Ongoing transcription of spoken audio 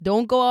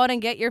Don't go out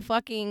and get your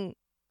fucking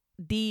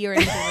D or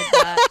anything like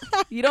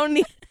that. You don't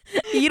need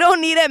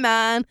it,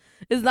 man.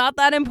 It's not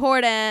that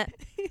important.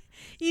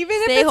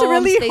 Even Stay if it's home,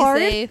 really stay hard,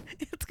 safe.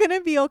 it's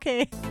gonna be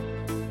okay.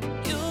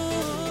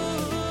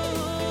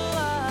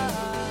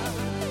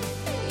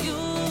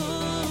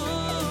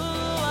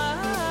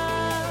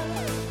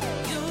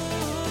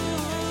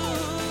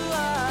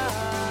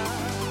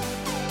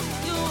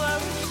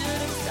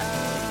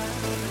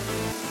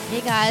 Hey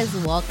guys,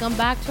 welcome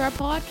back to our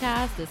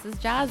podcast. This is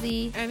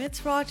Jazzy. And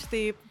it's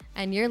Rajdeep.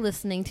 And you're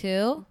listening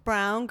to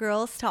Brown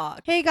Girls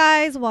Talk. Hey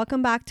guys,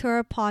 welcome back to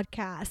our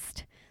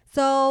podcast.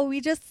 So we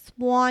just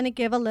want to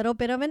give a little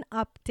bit of an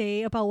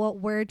update about what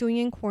we're doing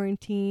in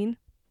quarantine.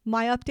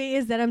 My update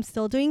is that I'm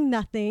still doing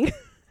nothing.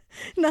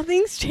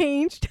 Nothing's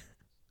changed.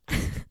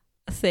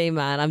 Same,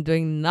 man. I'm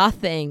doing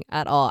nothing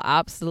at all.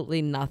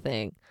 Absolutely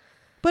nothing.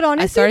 But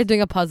honestly, I started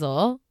doing a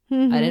puzzle.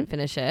 Mhm. I didn't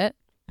finish it.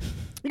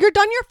 You're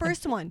done your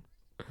first one.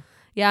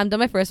 Yeah, I'm done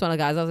my first one,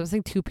 guys. I was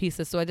missing 2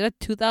 pieces. So I did a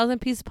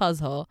 2,000-piece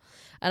puzzle,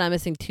 and I'm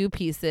missing 2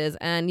 pieces.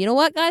 And you know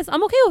what, guys?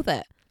 I'm okay with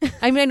it.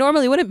 I mean, I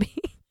normally wouldn't be,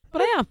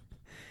 but I am.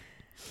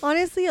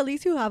 Honestly, at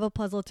least you have a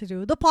puzzle to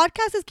do. The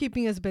podcast is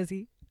keeping us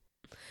busy.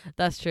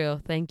 That's true.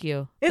 Thank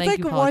you. It's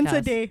Thank like you, once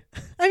a podcast. day.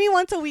 I mean,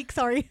 once a week,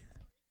 sorry.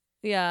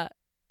 Yeah.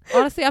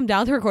 Honestly, I'm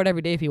down to record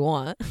every day if you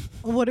want.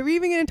 What are we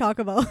even going to talk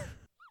about?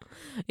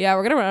 Yeah,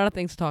 we're going to run out of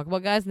things to talk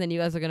about, guys, and then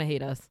you guys are going to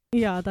hate us.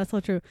 Yeah, that's so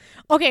true.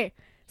 Okay,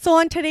 so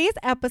on today's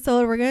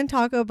episode, we're going to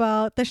talk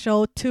about the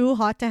show Too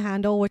Hot to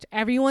Handle, which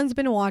everyone's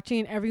been watching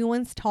and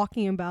everyone's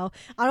talking about.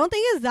 I don't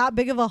think it's that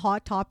big of a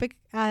hot topic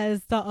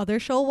as the other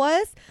show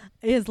was,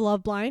 is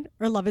Love Blind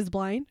or Love is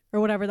Blind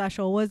or whatever that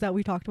show was that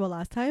we talked about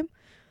last time.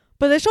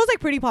 But this show's like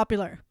pretty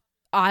popular.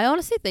 I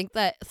honestly think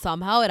that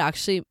somehow it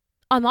actually,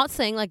 I'm not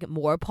saying like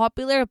more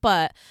popular,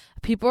 but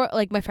people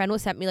like my friend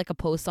was sent me like a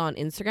post on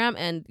Instagram,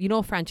 and you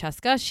know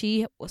Francesca,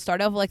 she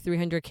started off with like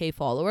 300k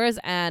followers,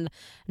 and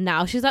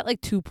now she's at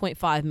like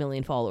 2.5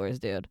 million followers,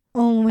 dude.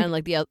 Oh my! And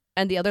like the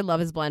other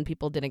Love is Blind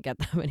people didn't get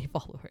that many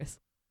followers.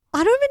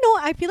 I don't even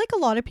know. I feel like a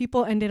lot of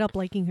people ended up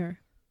liking her.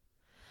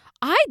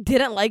 I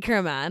didn't like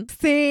her, man.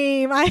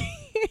 Same. I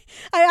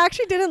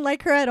actually didn't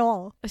like her at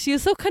all. She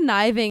was so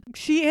conniving.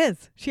 She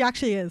is. She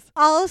actually is.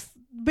 I'll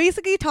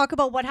basically talk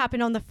about what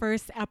happened on the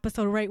first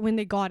episode right when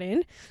they got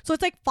in. So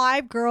it's like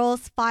 5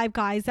 girls, 5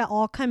 guys that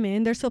all come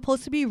in. They're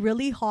supposed to be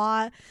really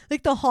hot,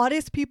 like the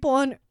hottest people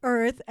on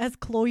earth, as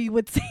Chloe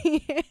would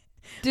say.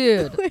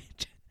 Dude.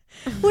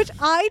 which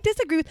I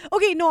disagree with.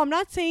 Okay, no, I'm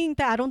not saying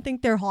that I don't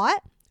think they're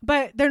hot,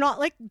 but they're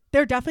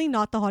definitely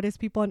not the hottest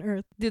people on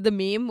earth. Dude, the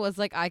meme was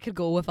like, I could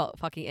go without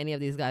fucking any of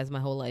these guys my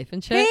whole life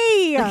and shit.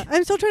 Hey,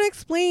 I'm still trying to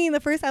explain the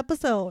first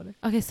episode.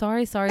 Okay,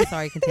 sorry.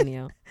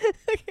 Continue.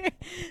 Okay,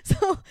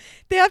 so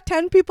they have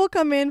 10 people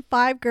come in,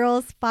 5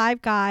 girls,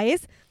 5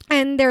 guys,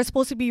 and they're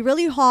supposed to be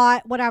really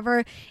hot,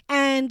 whatever.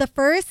 And the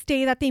first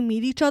day that they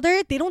meet each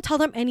other, they don't tell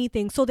them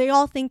anything. So they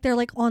all think they're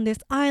like on this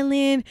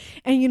island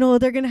and, you know,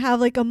 they're going to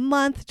have like a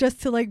month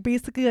just to like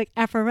basically like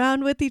F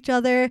around with each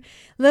other.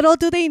 Little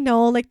do they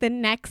know, like the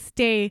next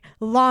day,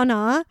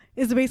 Lana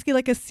is basically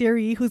like a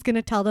Siri who's going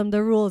to tell them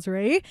the rules,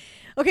 right?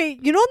 Okay,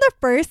 you know, on the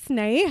first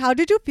night, how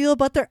did you feel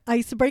about their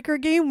icebreaker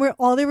game where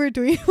all they were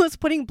doing was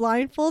putting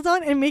blindfolds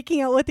on and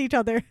making out with each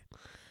other?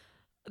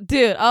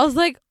 Dude, I was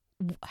like,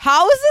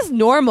 how is this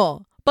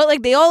normal? But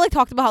like they all like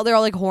talked about how they're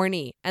all like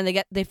horny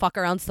and they fuck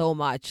around so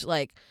much.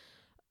 Like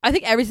I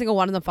think every single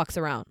one of them fucks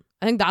around.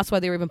 I think that's why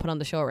they were even put on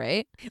the show,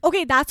 right?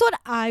 Okay, that's what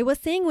I was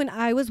saying when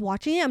I was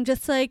watching it. I'm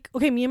just like,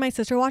 okay, me and my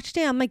sister watched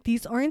it. I'm like,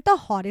 these aren't the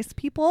hottest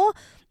people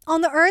on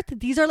the earth.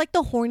 These are like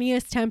the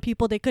horniest 10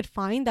 people they could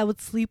find that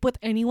would sleep with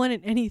anyone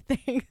and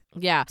anything.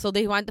 Yeah, so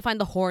they wanted to find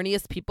the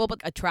horniest people,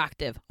 but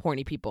attractive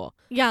horny people.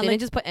 Yeah, They like,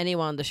 didn't just put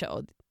anyone on the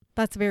show.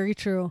 that's very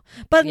true.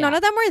 But Yeah. none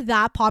of them were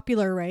that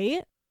popular,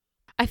 right?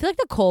 I feel like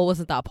Nicole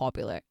wasn't that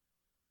popular.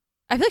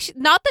 I feel like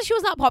not that she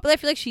was not popular. I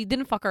feel like she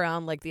didn't fuck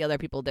around like the other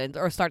people did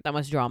or start that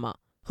much drama.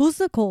 Who's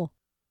Nicole?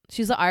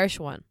 She's the Irish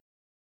one.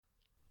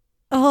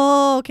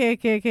 Oh, okay,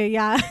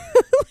 yeah.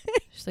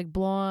 She's like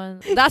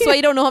blonde. That's why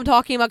you don't know who I'm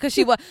talking about, because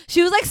she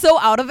was like so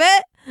out of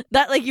it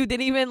that like you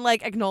didn't even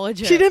like acknowledge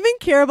her. She didn't even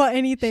care about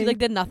anything. She like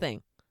did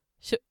nothing.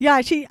 Yeah,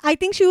 I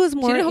think she was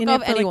more didn't in hook it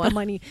up for like, anyone. the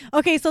money.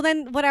 Okay, so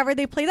then whatever,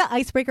 they play the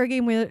icebreaker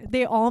game where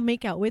they all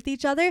make out with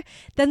each other.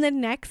 Then the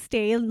next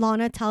day,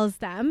 Lana tells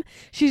them,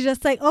 she's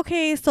just like,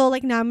 okay, so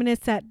like now I'm gonna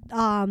set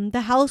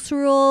the house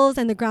rules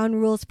and the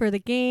ground rules for the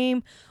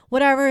game,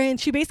 whatever.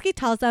 And she basically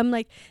tells them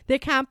like there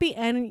can't be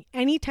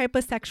any type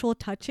of sexual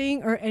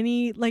touching or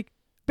any like.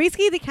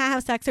 Basically, they can't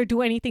have sex or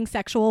do anything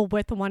sexual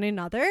with one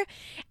another.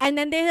 And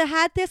then they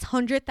had this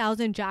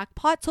 100,000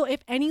 jackpot. So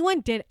if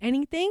anyone did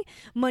anything,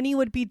 money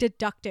would be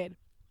deducted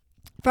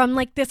from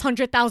like this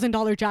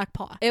 $100,000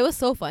 jackpot. It was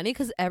so funny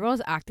because everyone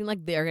was acting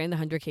like they're getting the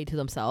 100K to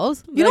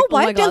themselves. You know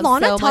what? Oh my God, Did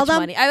Lana so tell much them?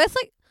 money. I was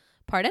like,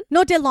 pardon?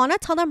 No, did Lana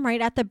tell them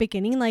right at the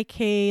beginning, like,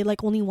 hey,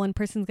 like only one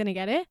person's gonna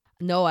get it?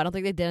 No, I don't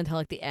think they did until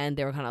like the end.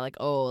 They were kind of like,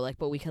 oh, like,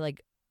 but we could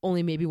like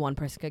only maybe one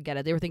person could get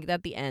it. They were thinking that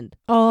at the end.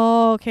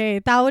 Oh, okay,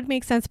 that would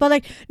make sense. But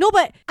like, no,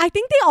 but I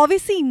think they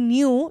obviously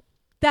knew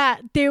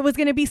that there was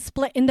going to be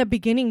split in the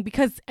beginning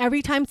because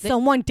every time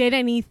someone did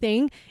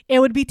anything, it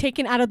would be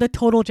taken out of the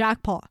total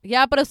jackpot.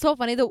 Yeah, but it's so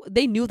funny that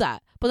they knew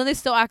that. But then they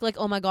still act like,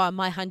 oh my God,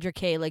 my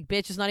 100K. Like,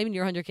 bitch, it's not even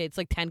your 100K. It's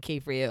like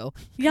 10K for you.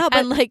 Yeah, but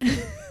And like,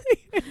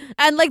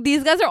 and like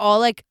these guys are all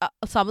like,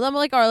 some of them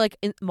like are like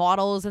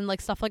models and like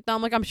stuff like that.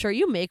 I'm like, I'm sure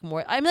you make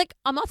more. I'm like,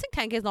 I'm not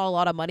saying 10K is not a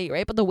lot of money,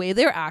 right? But the way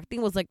they're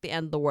acting was like the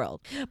end of the world.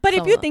 But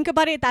if you think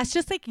about it, that's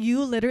just like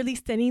you literally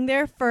sitting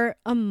there for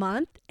a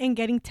month and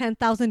getting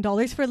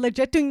 $10,000 for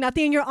legit doing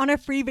nothing, and you're on a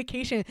free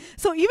vacation.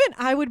 So even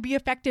I would be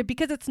affected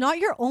because it's not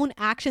your own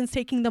actions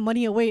taking the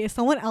money away, it's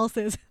someone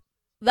else's.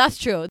 That's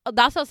true.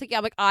 That's what I was thinking.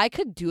 I'm like, I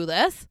could do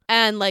this.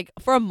 And like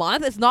for a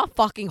month, it's not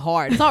fucking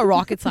hard. It's not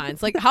rocket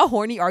science. Like, how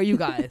horny are you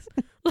guys?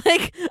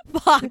 Like,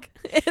 fuck.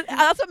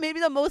 That's what made me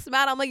the most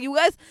mad. I'm like, you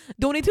guys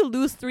don't need to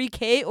lose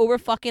 3K over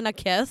fucking a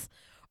kiss.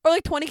 Or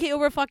like 20K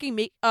over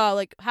fucking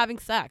like having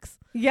sex.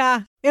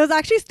 Yeah, it was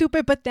actually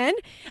stupid. But then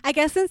I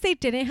guess since they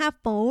didn't have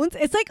phones,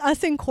 it's like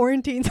us in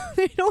quarantine. So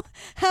they don't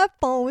have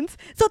phones.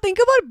 So think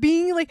about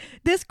being like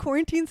this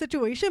quarantine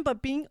situation,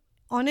 but being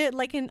on it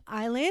like an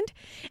island,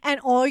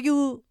 and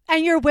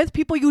you're with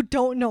people you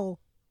don't know,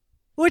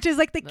 which is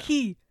like the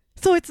key.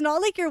 So it's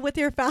not like you're with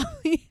your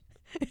family.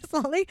 It's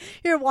not like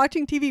you're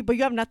watching TV, but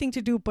you have nothing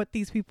to do but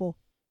these people.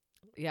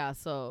 Yeah,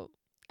 so,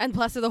 and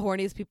plus they're the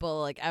horniest people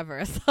like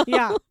ever. So.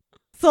 Yeah.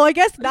 So I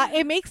guess that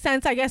it makes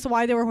sense, I guess,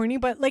 why they were horny,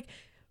 but like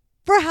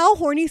for how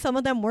horny some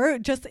of them were,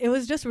 it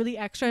was just really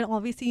extra. And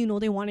obviously,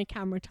 they wanted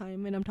camera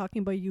time, and I'm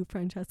talking about you,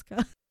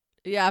 Francesca.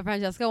 Yeah,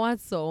 Francesca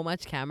wants so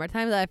much camera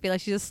time that I feel like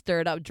she just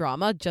stirred up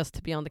drama just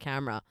to be on the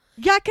camera.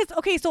 Yeah, because,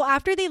 okay, so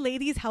after they lay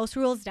these house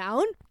rules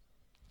down,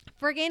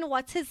 friggin'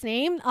 what's his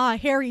name?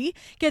 Harry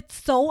gets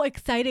so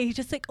excited. He's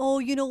just like, oh,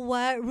 you know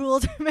what?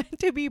 Rules are meant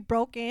to be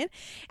broken.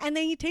 And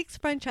then he takes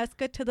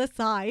Francesca to the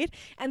side,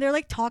 and they're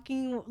like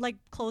talking like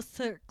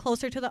closer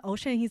to the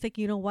ocean. And he's like,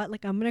 you know what?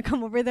 Like, I'm going to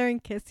come over there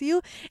and kiss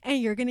you,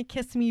 and you're going to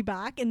kiss me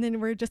back. And then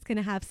we're just going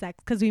to have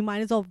sex because we might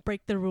as well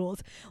break the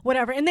rules.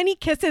 Whatever. And then he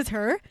kisses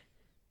her.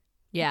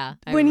 Yeah.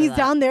 When he's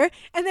down there.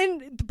 And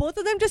then both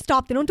of them just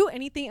stop. They don't do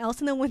anything else.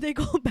 And then when they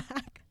go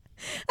back,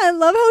 I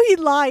love how he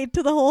lied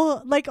to the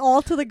whole, like,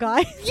 all to the guy.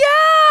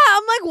 Yeah.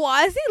 I'm like,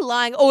 why is he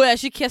lying? Oh, yeah,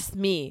 she kissed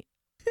me.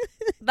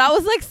 That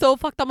was like so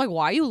fucked up. I'm like,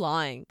 why are you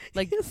lying?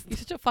 Like, you're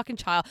such a fucking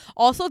child.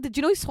 Also, did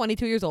you know he's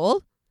 22 years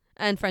old?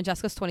 And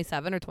Francesca's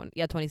 27 or 20.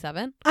 Yeah,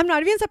 27. I'm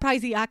not even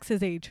surprised he acts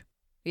his age.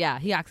 Yeah,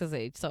 he acts his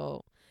age.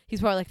 So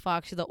he's probably like,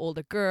 fuck, she's the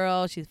older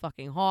girl. She's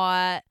fucking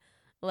hot.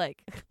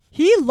 Like,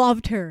 he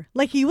loved her.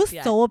 Like, he was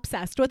so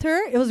obsessed with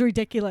her. It was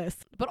ridiculous.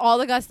 But all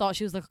the guys thought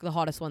she was like the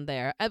hottest one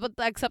there. But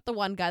except the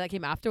one guy that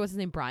came after, what's his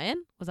name?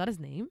 Brian? Was that his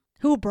name?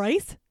 Who,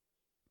 Bryce?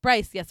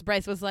 Bryce, yes.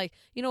 Bryce was like,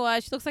 you know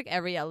what? She looks like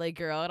every LA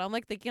girl. And I'm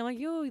like thinking like,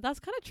 yo, that's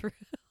kind of true.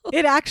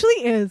 It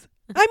actually is.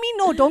 I mean,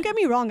 no, don't get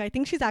me wrong. I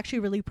think she's actually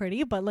really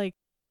pretty. But like,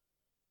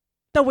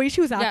 the way she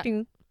was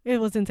acting,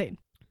 it was insane.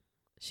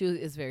 She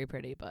is very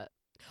pretty, but...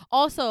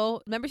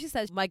 Also, remember she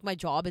says, like, my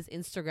job is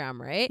Instagram,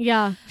 right?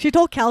 Yeah. She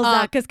told Kels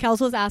that because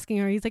Kels was asking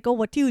her. He's like, oh,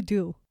 what do you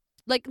do?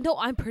 Like, no,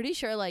 I'm pretty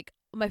sure, like,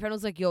 my friend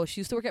was like, yo, she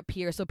used to work at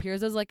Piers. So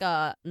Piers is like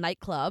a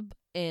nightclub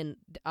in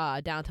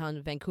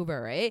downtown Vancouver,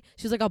 right?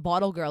 She's like a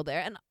bottle girl there.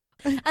 And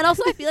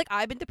also, I feel like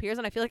I've been to Piers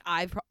and I feel like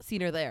I've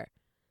seen her there.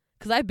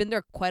 Because I've been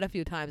there quite a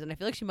few times and I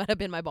feel like she might have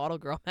been my bottle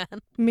girl,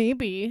 man.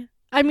 Maybe.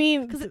 I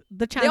mean,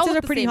 the chances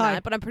are pretty high.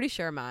 Man, but I'm pretty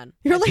sure, man.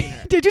 You're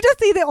like, did you just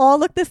say they all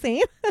look the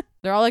same?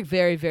 They're all like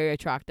very, very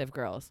attractive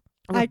girls.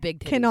 I big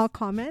titties. Cannot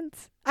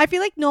comment. I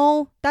feel like,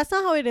 no, that's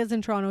not how it is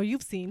in Toronto.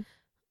 You've seen.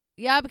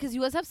 Yeah, because you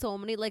guys have so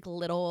many like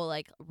little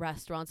like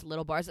restaurants,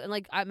 little bars. And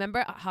like, I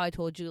remember how I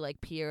told you like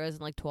Piers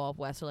and like 12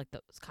 West are like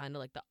it's kind of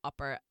like the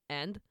upper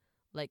end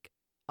like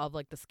of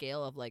like the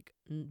scale of like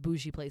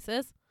bougie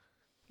places.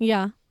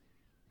 Yeah.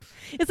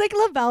 It's like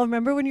Lavelle.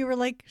 Remember when you were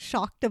like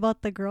shocked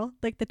about the girl,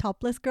 like the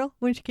topless girl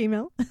when she came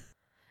out?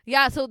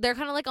 Yeah, so they're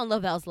kind of like on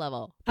Lavelle's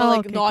level, but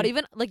like not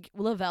even like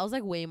Lavelle's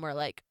like way more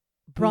like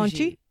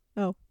raunchy.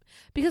 Oh,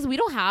 because we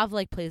don't have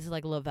like places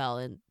like Lavelle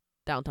in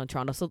downtown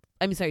Toronto. So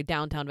I mean, sorry,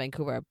 downtown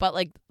Vancouver. But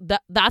like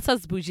that's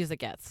as bougie as it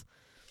gets.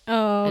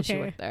 Oh, okay. And she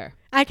worked there.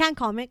 I can't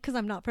comment because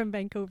I'm not from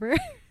Vancouver.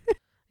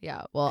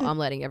 Yeah, well, I'm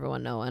letting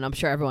everyone know, and I'm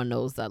sure everyone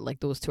knows that like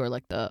those two are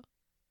like the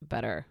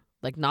better,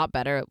 like not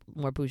better,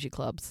 more bougie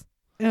clubs.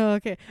 Oh,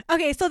 okay.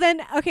 Okay, so then,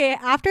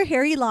 after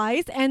Harry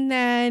lies, and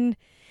then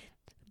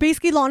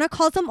basically Lana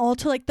calls them all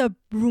to like the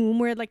room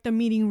where like the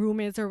meeting room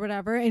is or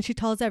whatever, and she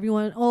tells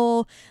everyone,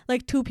 oh,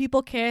 like 2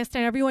 people kissed,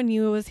 and everyone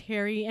knew it was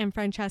Harry and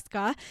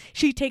Francesca.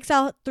 She takes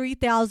out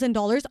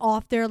 $3,000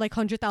 off their like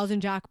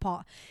 100,000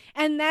 jackpot,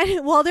 and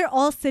then while they're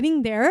all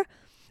sitting there,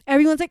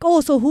 everyone's like,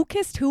 oh, so who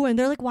kissed who? And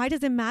they're like, why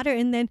does it matter?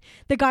 And then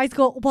the guys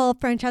go, well,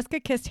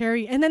 Francesca kissed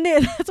Harry. And then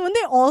that's when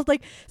they all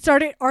like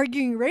started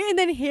arguing, right? And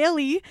then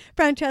Haley,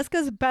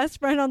 Francesca's best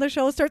friend on the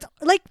show, starts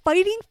like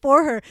fighting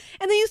for her.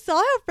 And then you saw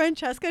how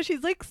Francesca,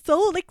 she's like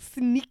so like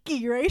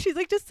sneaky, right? She's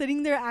like just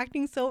sitting there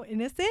acting so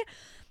innocent.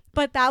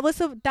 But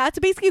that's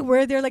basically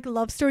where their like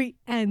love story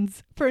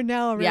ends for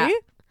now, right? Yeah.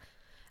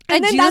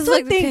 And then Jesus, that's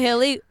what like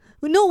Haley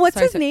No, what's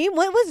Sorry, his sorry. name?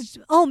 What was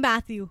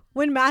Matthew?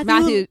 When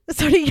Matthew.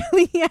 started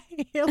yelling at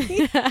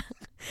Haley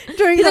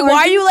during He's the like, why are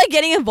argument. you like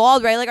getting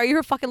involved, right? Like, are you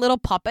her fucking little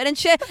puppet and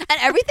shit? And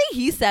everything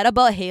he said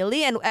about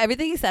Haley and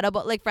everything he said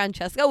about like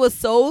Francesca was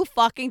so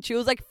fucking true. It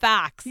was like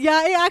facts.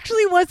 Yeah, it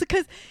actually was,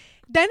 because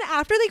then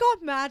after they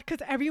got mad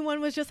because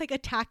everyone was just like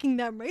attacking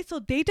them, right? So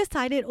they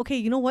decided, okay,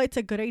 you know what? It's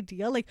a good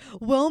idea. Like,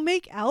 we'll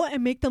make out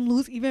and make them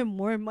lose even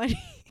more money.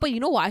 But you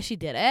know why she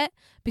did it?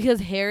 Because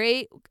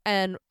Harry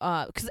and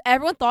because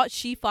everyone thought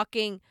she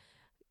fucking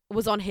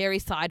was on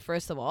Harry's side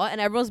first of all,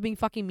 and everyone's being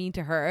fucking mean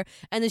to her.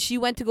 And then she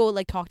went to go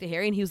like talk to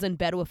Harry, and he was in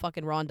bed with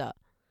fucking Rhonda.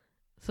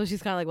 So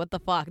she's kind of like, what the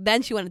fuck?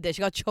 Then she went and did.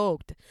 She got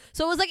choked.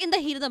 So it was like in the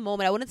heat of the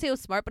moment. I wouldn't say it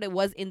was smart, but it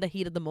was in the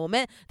heat of the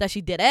moment that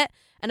she did it.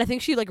 And I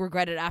think she like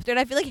regretted it after. And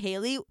I feel like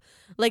Haley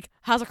like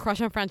has a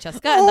crush on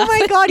Francesca. And Oh that's my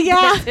why God, she did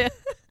yeah. it too.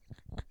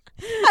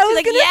 I was She's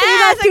like, gonna yes, say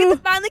that I get too.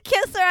 to finally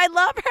kiss her. I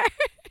love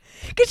her.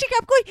 Because she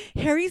kept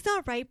going, Harry's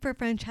not right for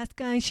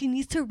Francesca and she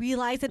needs to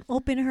realize and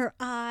open her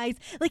eyes.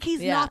 Like,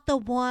 he's Yeah. not the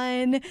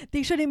one.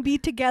 They shouldn't be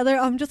together.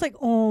 I'm just like,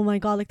 oh my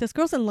God, like this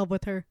girl's in love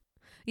with her.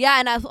 Yeah,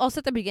 and also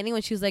at the beginning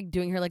when she was like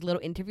doing her like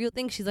little interview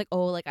thing, she's like,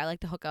 oh, like I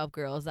like to hook up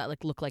girls that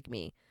like look like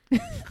me.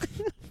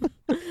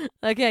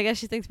 Okay, I guess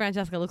she thinks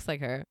Francesca looks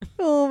like her.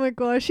 Oh my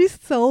gosh, she's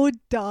so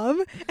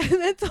dumb. And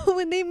then so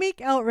when they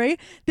make out, right,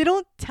 they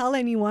don't tell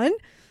anyone.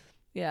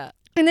 Yeah.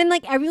 And then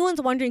like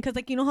everyone's wondering because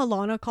like, you know how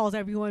Lana calls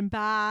everyone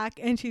back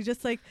and she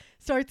just like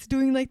starts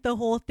doing like the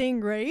whole thing,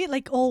 right?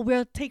 Like, oh,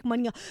 we'll take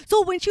money off.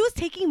 So when she was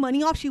taking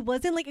money off, she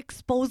wasn't like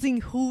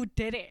exposing who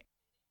did it.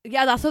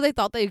 Yeah, that's what they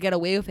thought they'd get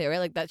away with it, right?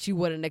 Like that she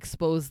wouldn't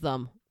expose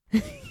them.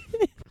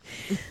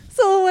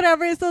 So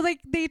whatever. So like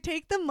they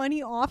take the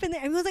money off and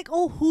then everyone's like,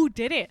 oh, who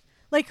did it?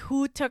 Like,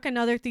 who took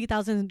another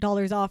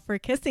 $3,000 off for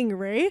kissing,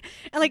 right?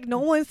 And like no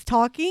one's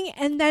talking.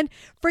 And then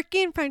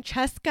freaking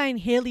Francesca and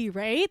Haley,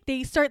 right?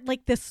 They start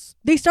like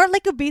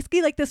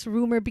basically like this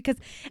rumor because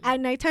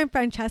at nighttime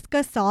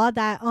Francesca saw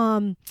that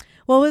who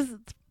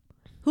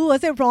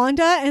was it?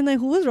 Rhonda, and then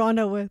who was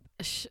Rhonda with?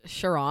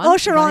 Sharon. Oh,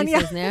 Is that Sharon, how he yeah.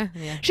 says there?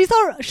 Yeah. She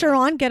saw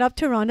Sharon get up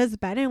to Rhonda's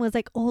bed and was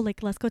like, oh,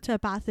 like, let's go to the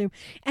bathroom.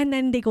 And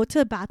then they go to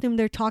the bathroom,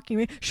 they're talking,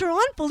 right? Sharon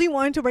fully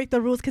wanted to break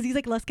the rules because he's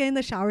like, let's get in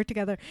the shower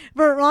together.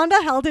 But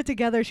Rhonda held it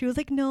together. She was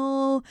like,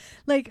 no,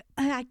 like,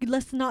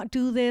 let's not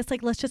do this.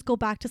 Like, let's just go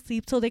back to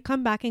sleep. So they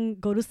come back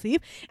and go to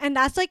sleep. And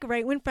that's like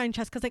right when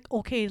Francesca's like,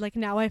 okay, like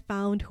now I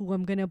found who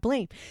I'm going to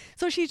blame.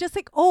 So she's just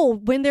like, oh,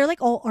 when they're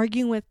like all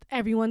arguing with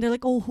everyone, they're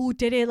like, oh, who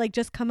did it? Like,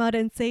 just come out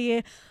and say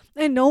it.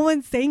 And no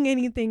one's saying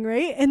anything,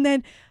 right? And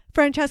then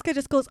Francesca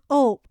just goes,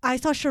 oh, I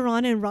saw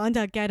Sharon and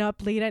Rhonda get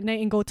up late at night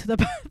and go to the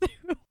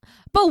bathroom.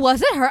 But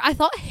was it her? I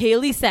thought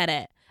Haley said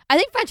it. I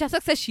think Francesca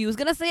said she was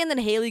gonna say it, and then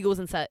Haley goes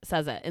and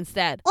says it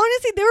instead.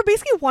 Honestly, they were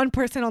basically one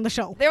person on the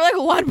show. They were like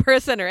one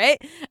person, right?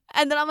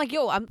 And then I'm like,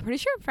 yo, I'm pretty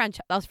sure that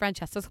was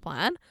Francesca's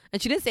plan.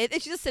 And she didn't say it.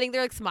 And she's just sitting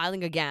there like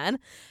smiling again.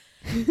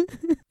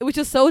 Which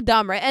is so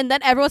dumb, right? And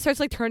then everyone starts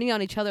like turning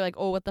on each other like,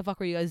 oh, what the fuck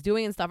were you guys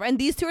doing and stuff. And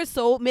these two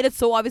are made it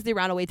so obvious they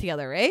ran away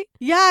together, right?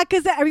 Yeah,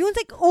 because everyone's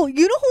like, oh,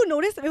 you know who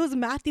noticed? It was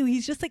Matthew.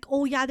 He's just like,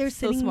 oh yeah, they're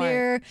So sitting smart.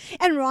 there.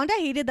 And Rhonda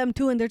hated them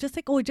too. And they're just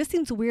like, oh, it just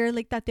seems weird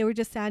like that they were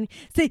just standing.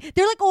 So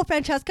they're like, oh,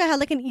 Francesca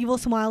had like an evil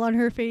smile on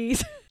her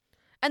face.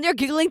 And they're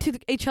giggling to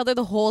each other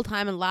the whole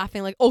time and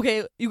laughing like,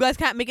 okay, you guys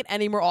can't make it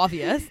any more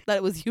obvious that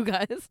it was you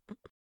guys.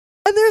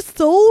 And they're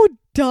so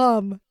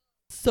dumb.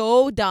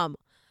 So dumb.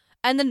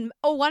 And then,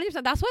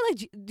 100%, that's why,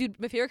 like, dude,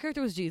 my favorite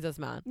character was Jesus,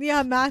 man.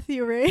 Yeah,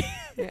 Matthew, right?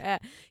 Yeah.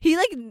 He,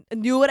 like,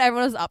 knew what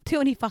everyone was up to,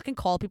 and he fucking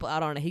called people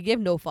out on it. He gave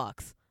no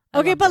fucks. I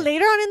Okay, loved but it.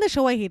 later on in the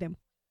show, I hate him.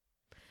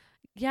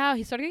 Yeah,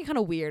 he started getting kind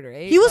of weird,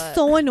 right? He was But-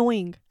 so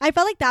annoying. I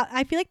feel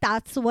like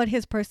that's what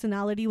his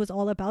personality was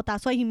all about.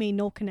 That's why he made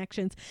no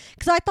connections.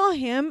 Because I thought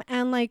him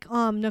and, like,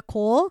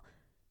 Nicole's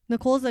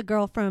the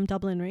girl from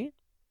Dublin, right?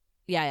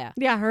 Yeah.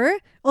 Yeah, her.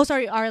 Oh,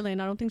 sorry,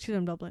 Ireland. I don't think she's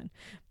from Dublin.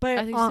 But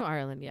I think he's from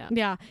Ireland, yeah.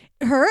 yeah,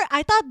 her.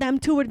 I thought them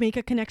two would make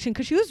a connection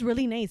because she was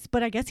really nice.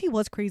 But I guess he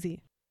was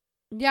crazy.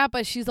 Yeah,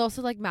 but she's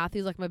also, like,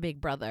 Matthew's, like, my big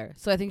brother.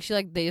 So I think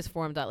they just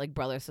formed that, like,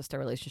 brother-sister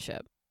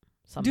relationship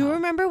somehow. Do you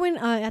remember when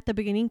at the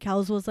beginning,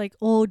 Kels was like,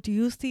 oh, do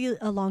you see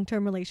a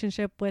long-term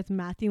relationship with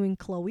Matthew and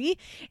Chloe?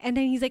 And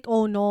then he's like,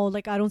 oh, no,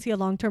 like, I don't see a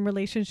long-term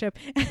relationship.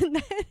 And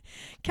then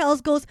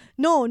Kels goes,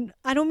 no,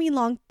 I don't mean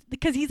long.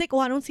 Because he's like, oh,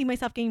 I don't see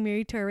myself getting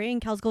married to her. Right? And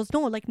Kels goes,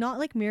 no, like, not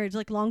like marriage,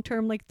 like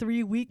long-term, like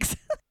 3 weeks.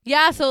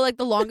 Yeah, so, like,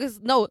 the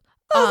longest... No,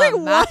 I was like,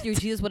 what? Matthew,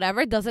 Jesus,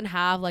 whatever, doesn't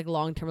have, like,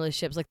 long-term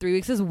relationships. Like, 3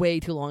 weeks is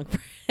way too long for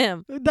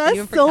him. Even That's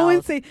for so Kels.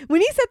 insane.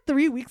 When he said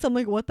 3 weeks, I'm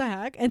like, what the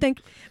heck? And then,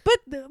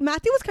 but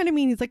Matthew was kind of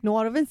mean. He's like, no,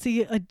 I don't even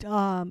see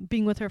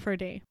being with her for a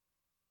day.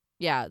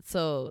 Yeah,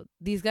 so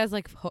these guys,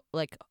 like,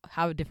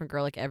 have a different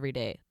girl, like, every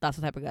day. That's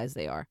the type of guys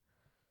they are.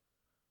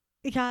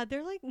 Yeah,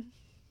 they're like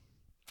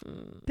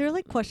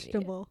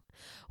questionable.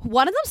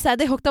 One of them said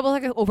they hooked up with,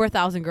 like, over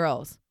 1,000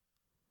 girls.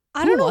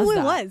 I don't know was who it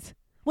that? was.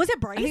 Was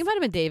it Bryce? I think it might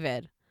have been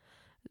David.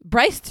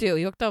 Bryce, too.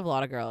 He hooked up with a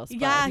lot of girls. but I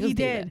Yeah, think it was he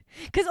David. did.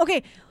 Because,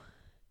 okay,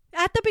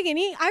 at the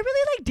beginning, I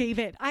really liked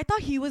David. I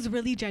thought he was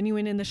really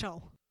genuine in the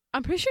show.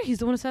 I'm pretty sure he's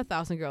the one who said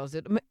 1,000 girls.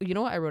 Dude. You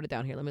know what? I wrote it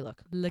down here. Let me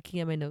look. Looking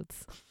at my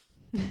notes.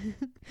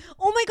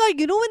 Oh my god,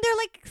 you know when they're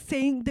like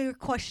saying, they're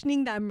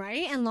questioning them,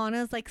 right? And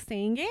Lana's like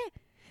saying it.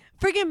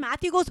 Friggin'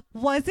 Matthew goes,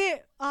 was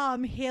it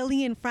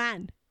Haley and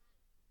Fran?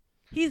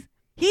 He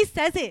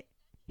says it.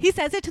 He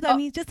says it to them.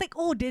 He's just like,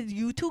 oh, did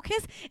you two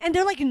kiss? And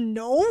they're like,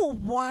 no,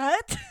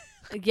 what?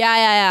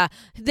 Yeah.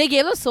 They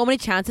gave us so many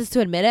chances to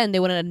admit it, and they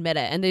wouldn't admit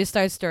it, and they just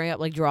started stirring up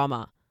like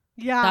drama.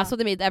 Yeah. That's what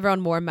they made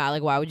everyone more mad.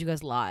 Like, why would you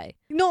guys lie?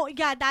 No,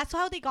 yeah, that's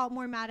how they got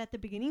more mad at the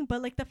beginning.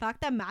 But like the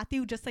fact that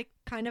Matthew just like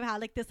kind of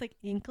had like this like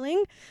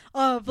inkling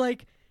of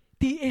like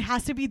it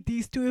has to be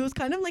these two. It was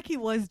kind of like he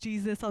was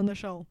Jesus on the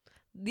show.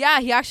 Yeah,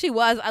 he actually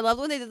was. I loved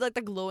when they did like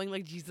the glowing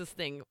like Jesus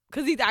thing,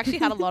 because he actually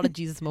had a lot of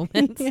Jesus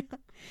moments. Yeah.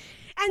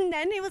 And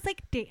then it was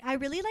like I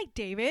really liked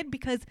David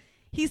because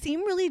he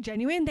seemed really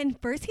genuine. Then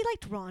first he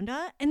liked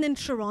Rhonda, and then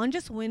Sharon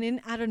just went in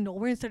out of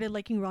nowhere and started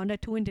liking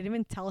Rhonda too and didn't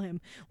even tell him,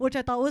 which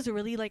I thought was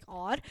really like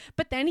odd.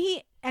 But then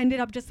he ended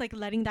up just like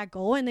letting that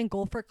go and then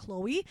go for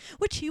Chloe,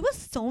 which he was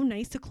so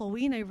nice to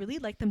Chloe, and I really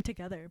liked them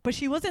together. But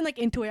she wasn't like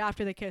into it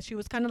after the kiss. She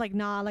was kind of like,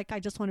 nah, like I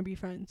just want to be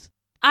friends.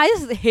 I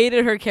just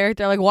hated her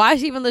character. Like, why is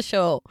she even in the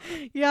show?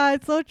 Yeah,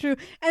 it's so true.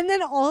 And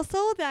then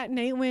also that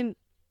night when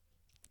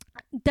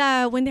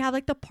they have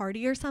like the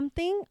party or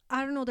something,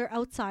 I don't know, they're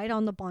outside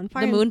on the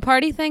bonfire. The moon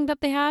party thing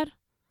that they had?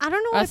 I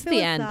don't know That's if it the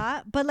was end.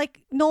 that, but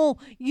like, no,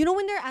 you know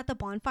when they're at the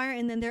bonfire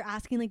and then they're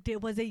asking like,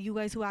 was it you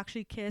guys who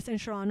actually kissed?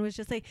 And Sharon was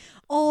just like,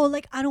 oh,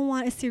 like I don't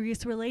want a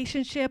serious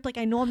relationship. Like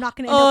I know I'm not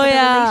gonna end up with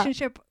a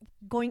relationship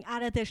going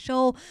out of this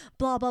show,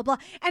 blah blah blah.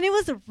 And it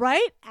was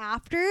right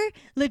after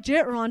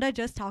legit Rhonda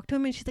just talked to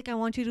him and she's like, I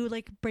want you to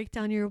like break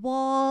down your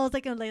walls,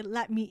 like, and, like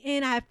let me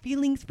in. I have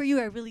feelings for you.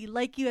 I really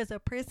like you as a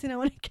person. I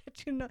want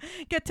to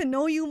get to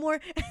know you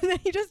more. And then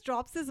he just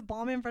drops this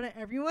bomb in front of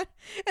everyone,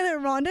 and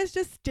then Rhonda's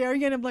just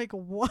staring at him like,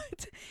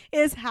 what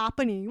is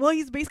happening? Well,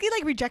 he's basically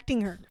like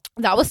rejecting her.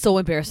 That was so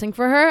embarrassing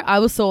for her. I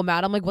was so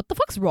mad. I'm like, what the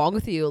fuck's wrong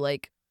with you?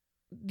 Like,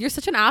 you're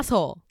such an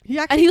asshole.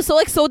 And he was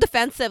so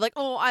defensive. Like,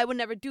 oh, I would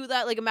never do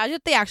that. Like, imagine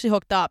if they actually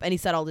hooked up and he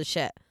said all this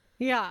shit.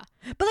 Yeah.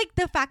 But like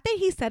the fact that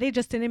he said it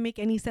just didn't make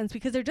any sense,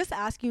 because they're just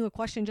asking you a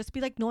question. Just be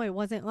like, no, it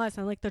wasn't us.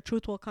 And like the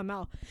truth will come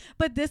out.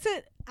 But this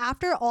is,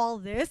 after all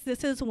this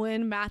is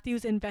when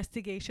Matthew's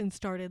investigation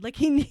started. Like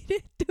he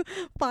needed to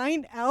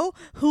find out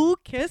who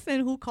kissed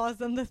and who caused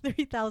them the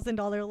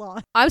 $3,000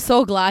 loss. I'm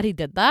so glad he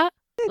did that.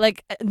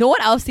 Like, no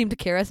one else seemed to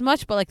care as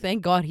much, but like,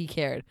 thank God he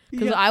cared.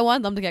 Because I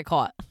want them to get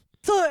caught.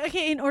 So,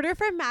 okay, in order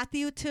for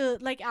Matthew to,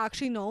 like,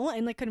 actually know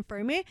and, like,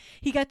 confirm it,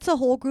 he gets a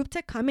whole group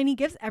to come and he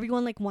gives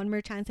everyone, like, one more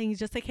chance. And he's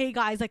just like, hey,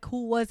 guys, like,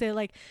 who was it?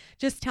 Like,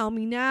 just tell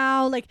me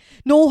now. Like,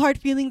 no hard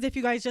feelings if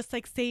you guys just,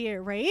 like, say it,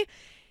 right?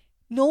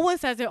 No one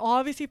says it.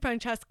 Obviously,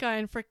 Francesca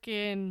and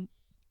freaking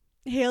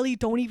Haley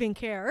don't even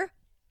care.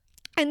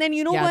 And then,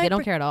 you know what? Yeah, they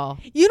don't care at all.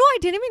 You know, I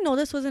didn't even know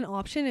this was an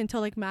option until,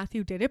 like,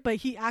 Matthew did it. But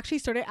he actually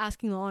started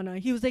asking Lana.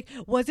 He was like,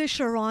 was it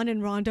Sharon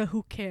and Rhonda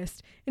who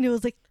kissed? And it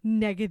was like,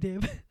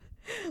 negative.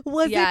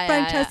 Was it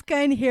Francesca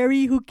and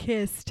Harry who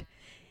kissed?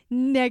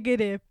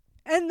 Negative.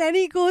 And then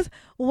he goes,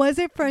 was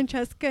it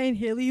Francesca and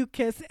Haley who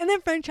kissed? And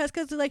then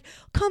Francesca's like,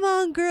 come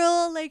on,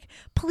 girl, like,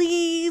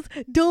 please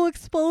don't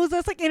expose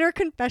us, like, in her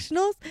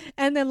confessionals.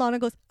 And then Lana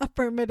goes,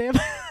 affirmative.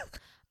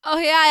 Oh,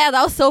 yeah,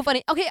 that was so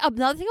funny. Okay,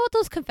 another thing about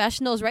those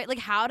confessionals, right? Like,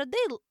 how did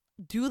they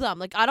do them?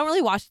 Like, I don't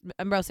really watch,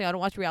 remember I was saying I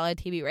don't watch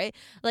reality TV, right?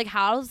 Like,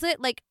 how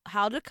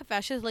do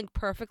confessions link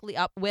perfectly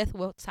up with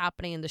what's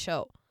happening in the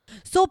show?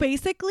 So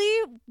basically,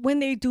 when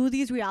they do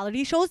these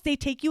reality shows, they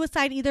take you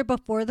aside either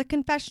before the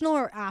confessional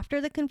or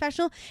after the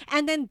confessional,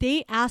 and then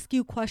they ask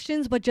you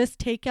questions, but just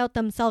take out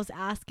themselves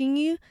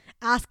asking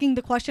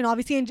the question,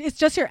 obviously, and it's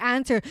just your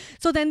answer.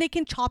 So then they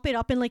can chop it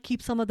up and like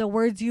keep some of the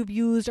words you've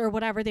used or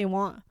whatever they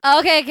want.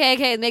 Okay,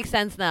 it makes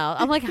sense now.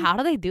 I'm like, how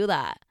do they do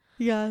that?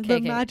 Yeah, the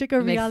magic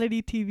of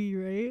reality TV,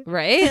 right?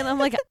 Right? And I'm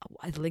like,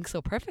 it links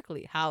so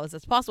perfectly. How is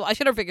this possible? I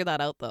should have figured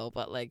that out, though.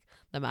 But, like,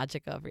 the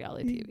magic of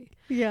reality TV.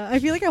 Yeah, I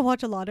feel like I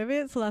watch a lot of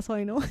it, so that's why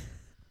I know.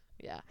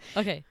 Yeah.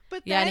 Okay.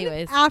 But yeah, then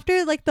anyways.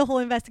 After, like, the whole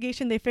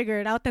investigation, they figure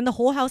it out. Then the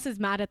whole house is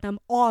mad at them,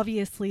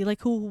 obviously.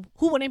 Like, who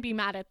wouldn't be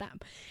mad at them?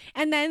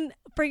 And then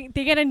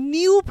they get a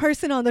new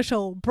person on the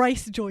show.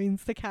 Bryce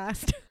joins the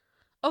cast.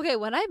 Okay,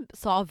 when I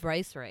saw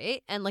Bryce,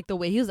 right, and, like, the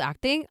way he was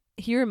acting,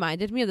 he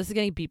reminded me of, this is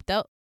getting beeped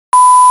out.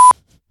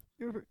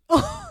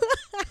 Oh.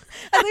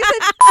 And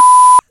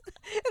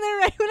then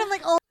right when I'm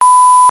like, oh.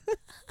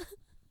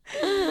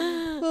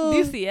 Do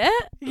you see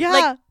it? Yeah.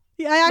 Like,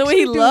 yeah, I actually the way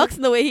he looks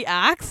and the way he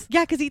acts.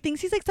 Yeah, because he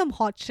thinks he's like some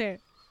hot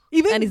shit.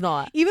 And he's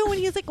not. Even when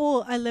he's like,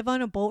 oh, I live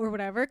on a boat or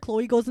whatever,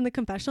 Chloe goes in the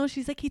confessional.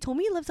 She's like, he told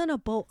me he lives on a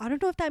boat. I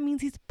don't know if that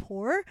means he's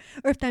poor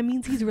or if that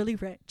means he's really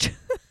rich.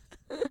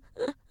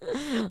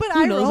 But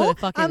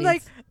I'm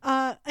like,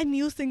 a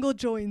new single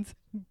joins.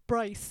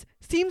 Bryce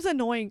seems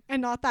annoying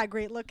and not that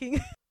great looking.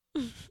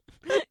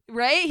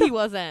 Right? He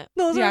wasn't.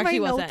 He actually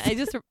wasn't. I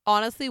just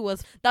honestly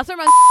was. That's what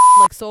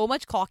like so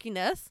much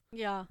cockiness.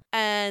 Yeah.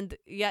 And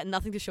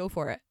nothing to show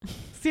for it.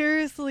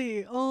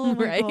 Seriously. Oh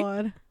my right?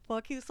 god.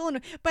 Fuck, he was so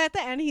annoying. But at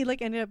the end, he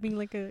like ended up being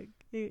like a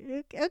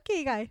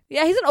Okay, guy.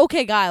 Yeah, he's an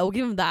okay guy. I'll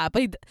give him that.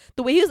 But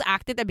the way he was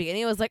acting at the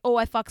beginning, it was like, oh,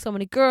 I fucked so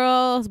many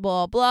girls,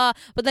 blah, blah.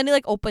 But then he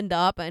like opened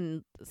up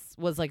and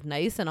was like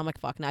nice. And I'm like,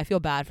 fuck, now I feel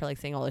bad for like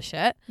saying all this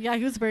shit. Yeah,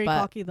 he was very But-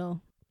 cocky though.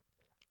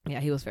 Yeah,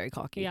 he was very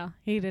cocky. Yeah,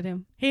 hated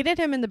him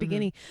in the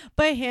beginning.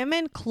 But him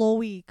and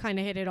Chloe kind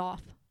of hit it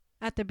off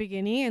at the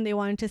beginning, and they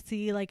wanted to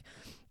see like,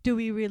 do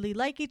we really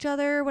like each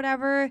other or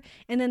whatever.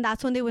 And then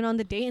that's when they went on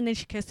the date, and then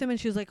she kissed him, and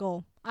she was like,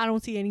 oh, I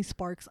don't see any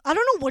sparks. I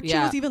don't know what she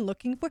Yeah. was even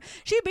looking for.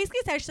 She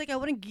basically said, she's like, I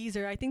want a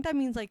geezer. I think that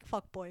means like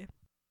fuck boy.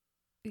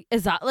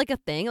 Is that like a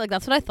thing? Like,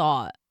 that's what I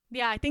thought.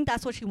 Yeah, I think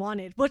that's what she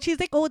wanted. But she's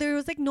like, oh, there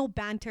was like no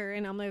banter.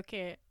 And I'm like,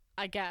 okay,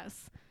 I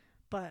guess.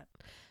 But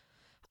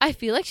I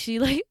feel like she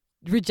like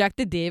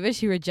rejected David.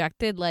 She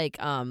rejected like,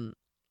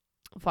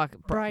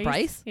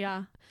 Bryce.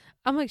 Yeah.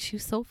 I'm like, she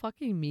was so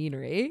fucking mean,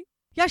 right?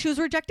 Yeah, she was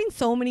rejecting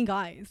so many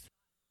guys.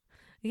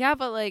 Yeah,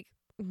 but like,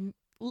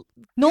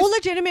 No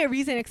legitimate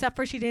reason except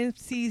for she didn't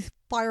see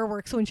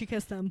fireworks when she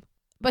kissed them.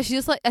 but she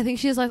just like, I think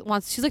she's like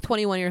she's like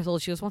 21 years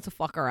old. She just wants to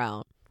fuck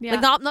around. Yeah.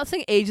 Like, not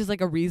saying age is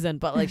like a reason,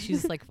 but like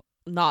she's like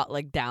not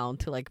like down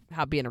to like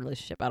be in a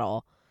relationship at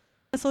all.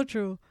 That's so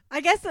true.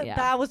 I guess Yeah.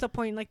 that was the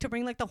point, like to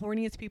bring like the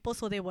horniest people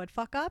so they would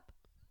fuck up.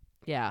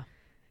 Yeah.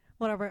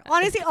 Whatever.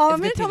 Honestly, I'm it's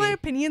gonna good tell my TV.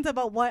 opinions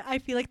about what I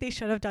feel like they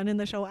should have done in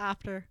the show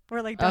after,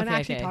 or like done Okay,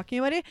 actually okay. talking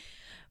about it.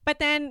 But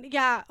then,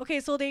 yeah, okay,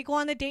 so they go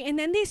on the date, and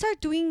then they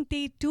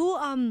do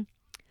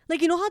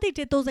like, you know how they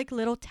did those like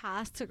little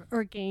tasks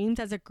or games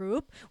as a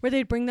group where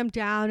they'd bring them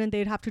down and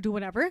they'd have to do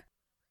whatever.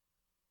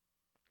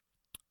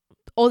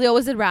 Oh, they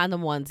always did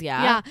random ones.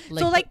 Yeah. Yeah.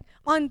 So like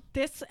on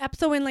this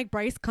episode when like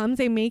Bryce comes,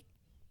 they make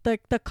the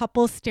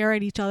couple stare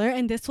at each other,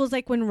 and this was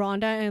like when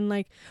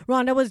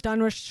Rhonda was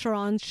done with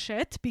Sharon's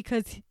shit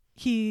because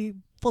he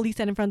fully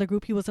said in front of the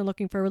group he wasn't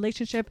looking for a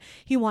relationship.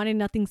 He wanted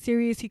nothing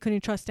serious. He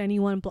couldn't trust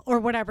anyone or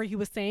whatever he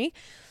was saying.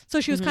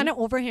 So she was kind of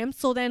over him.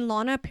 So then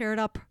Lana paired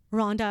up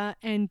Rhonda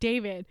and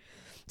David.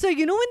 So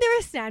you know when they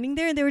were standing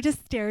there and they were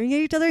just staring at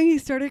each other and he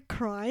started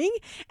crying,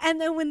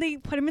 and then when they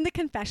put him in the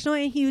confessional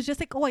and he was just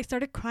like, oh, I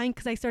started crying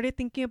because I started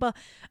thinking about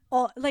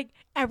all like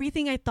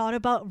everything I thought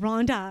about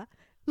Rhonda.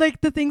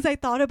 Like the things I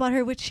thought about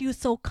her, which she was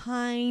so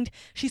kind,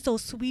 she's so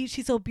sweet,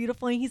 she's so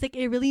beautiful. And he's like,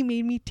 it really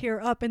made me tear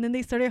up. And then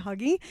they started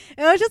hugging.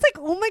 And I was just like,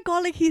 oh my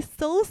God, like he's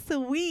so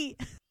sweet.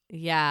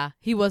 Yeah,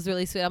 he was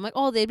really sweet. I'm like,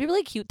 oh, they'd be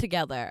really cute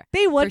together.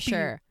 They would For be.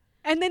 sure.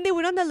 And then they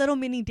went on the little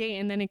mini date,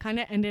 and then it kind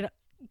of ended up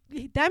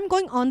them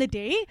going on the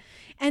date,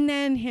 and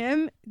then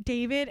him,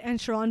 David, and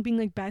Sharon being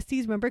like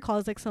besties. Remember,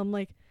 caused like some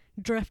like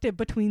drifted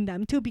between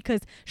them two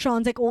because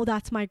Sharon's like, oh,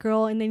 that's my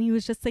girl, and then he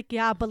was just like,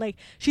 yeah, but like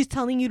she's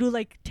telling you to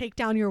like take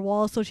down your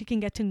walls so she can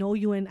get to know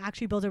you and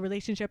actually build a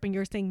relationship, and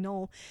you're saying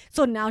no.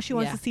 So now she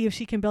wants Yeah. to see if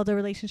she can build a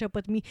relationship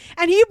with me.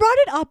 And he brought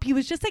it up. He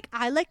was just like,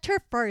 I liked her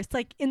first.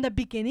 Like in the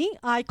beginning,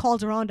 I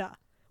called Rhonda,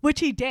 which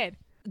he did.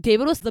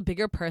 David was the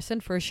bigger person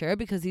for sure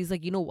because he's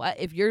like, you know what?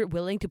 If you're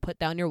willing to put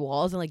down your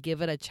walls and like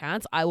give it a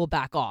chance, I will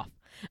back off.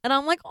 And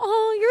I'm like,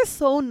 oh, you're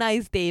so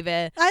nice,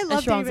 David. I And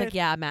love Sharon's David. like,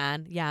 yeah,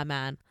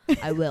 man.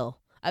 I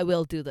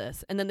will do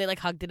this. And then they like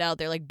hugged it out.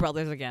 They're like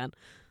brothers again.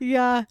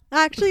 Yeah,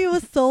 actually, it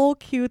was so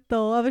cute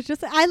though.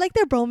 I like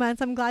their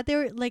bromance. I'm glad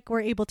they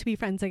were able to be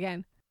friends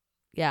again.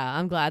 Yeah,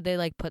 I'm glad they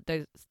like put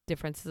their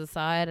differences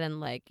aside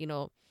and like, you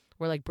know,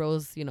 we're like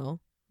bros, you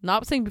know.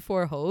 Not saying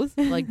before hoes,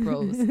 like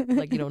bros.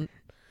 Like, you know,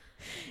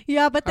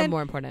 Yeah, but are then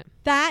more important.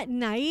 that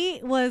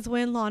night was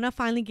when Lana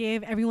finally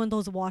gave everyone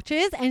those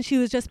watches, and she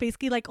was just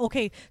basically like,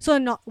 okay,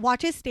 so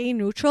watches stay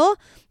neutral,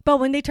 but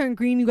when they turn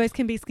green, you guys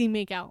can basically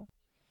make out.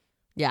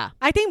 Yeah.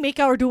 I think make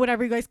out or do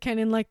whatever you guys can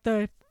in like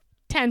the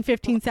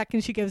 10-15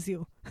 seconds she gives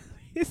you.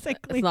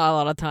 Basically. It's not a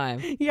lot of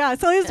time. Yeah,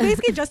 so it's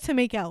basically just to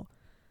make out.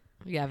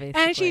 Yeah,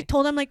 basically. And she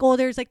told him like, oh,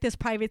 there's like this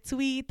private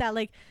suite that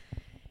like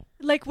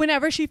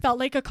whenever she felt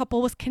like a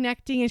couple was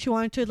connecting and she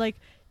wanted to like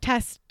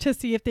test to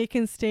see if they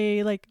can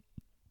stay like,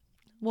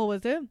 what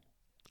was it?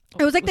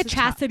 It was like the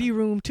chastity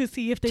room to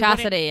see if they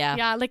Chastity, yeah.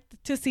 yeah, like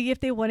to see if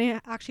they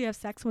wouldn't actually have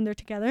sex when they're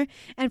together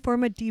and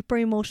form a deeper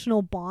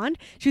emotional bond.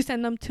 She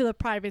sent them to the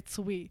private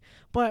suite,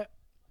 but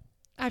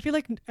I feel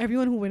like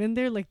everyone who went in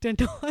there like did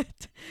not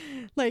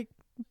like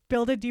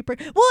build a deeper.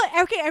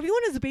 Well, okay,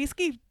 everyone is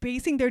basically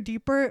basing their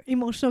deeper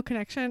emotional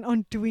connection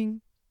on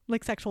doing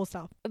like sexual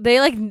stuff.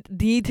 They like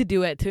need to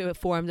do it to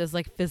form this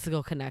like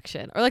physical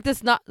connection or like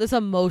this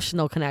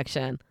emotional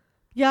connection.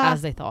 Yeah,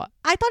 As they thought.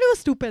 I thought it was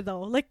stupid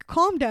though. Like,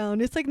 calm down.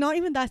 It's like not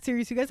even that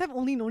serious. You guys have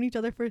only known each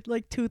other for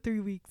like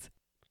 2-3 weeks.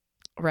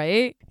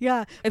 Right?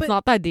 Yeah, It's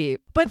not that deep.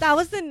 But that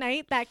was the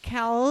night that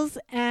Kels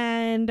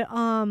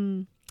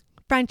and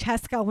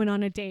Francesca went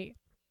on a date.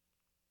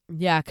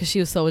 Yeah, because she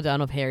was so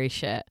done with Harry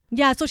shit.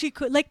 Yeah, so she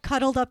could like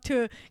cuddled up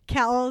to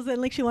Kels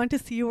and like she wanted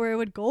to see where it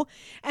would go,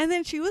 and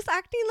then she was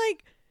acting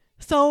like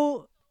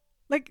so,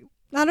 like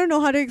I don't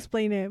know how to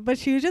explain it, but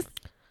she just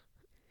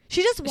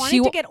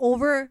wanted to get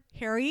over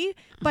Harry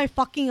by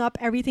fucking up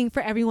everything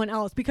for everyone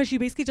else because she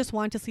basically just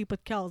wanted to sleep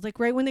with Kels. Like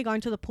right when they got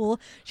into the pool,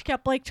 she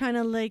kept like trying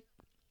to like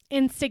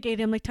instigate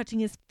him, like touching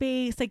his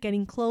face, like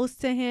getting close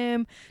to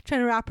him,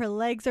 trying to wrap her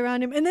legs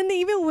around him. And then they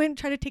even went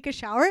try to take a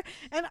shower.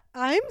 And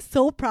I'm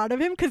so proud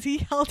of him because he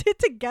held it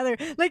together.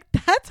 Like,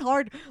 that's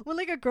hard when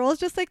like a girl's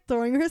just like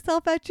throwing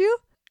herself at you.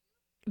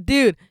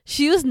 Dude,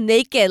 she was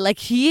naked. Like,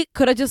 he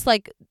could have just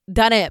like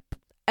done it.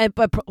 And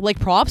but like,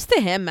 props to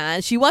him,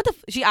 man. She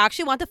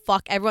actually wanted to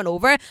fuck everyone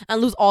over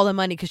and lose all the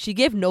money because she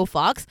gave no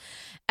fucks.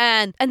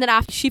 And then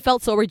after she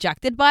felt so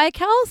rejected by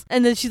Kels,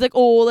 and then she's like,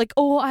 oh,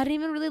 I didn't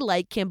even really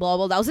like him, blah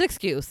blah. That was an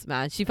excuse,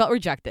 man. She felt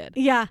rejected.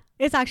 Yeah,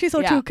 it's actually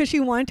so true because she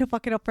wanted to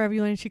fuck it up for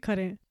everyone and she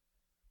couldn't.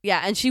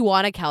 Yeah, and she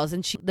wanted Kels,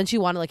 and she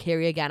wanted like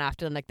Harry again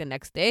after like the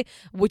next day,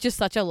 which is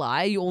such a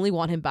lie. You only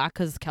want him back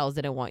because Kels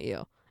didn't want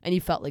you. And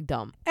you felt like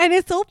dumb. And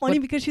it's so funny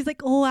because she's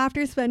like, oh,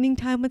 after spending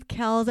time with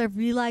Kels, I've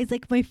realized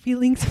like my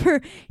feelings for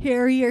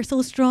Harry are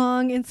so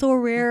strong and so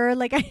rare.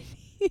 Like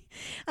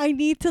I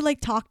need to like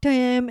talk to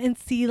him and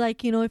see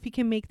like, you know, if he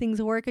can make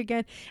things work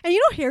again. And you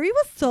know, Harry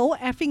was so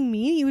effing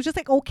mean. He was just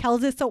like, oh,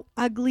 Kels is so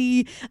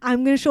ugly.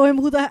 I'm going to show him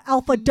who the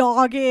alpha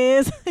dog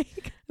is.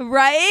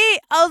 Right?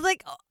 I was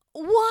like,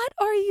 what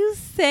are you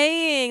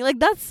saying? Like,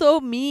 that's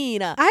so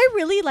mean. I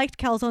really liked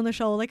Kels on the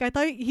show. Like, I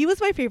thought he was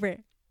my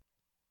favorite.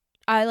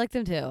 I liked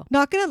him too.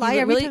 Not gonna lie,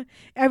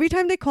 every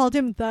time they called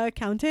him the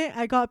accountant,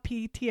 I got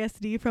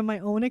PTSD from my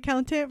own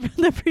accountant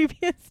from the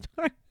previous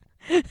story.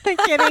 I'm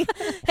kidding.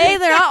 Hey,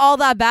 they're not all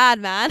that bad,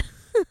 man.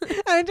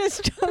 I'm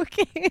just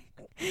joking.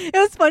 It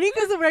was funny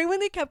because right when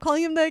they kept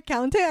calling him the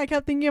accountant, I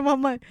kept thinking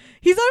about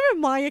he's not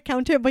even my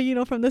accountant, but you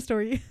know, from the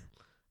story.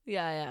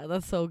 Yeah,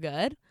 that's so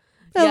good.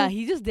 Yeah,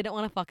 he just didn't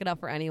want to fuck it up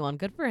for anyone.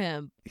 Good for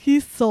him.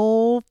 He's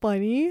so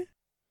funny.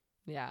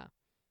 Yeah.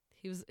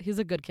 He's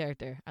a good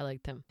character. I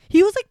liked him.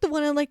 He was like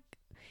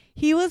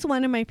he was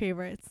one of my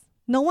favorites.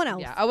 No one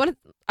else. Yeah, I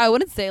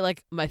wouldn't say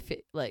like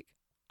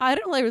I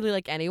don't really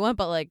like anyone,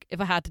 but like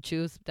if I had to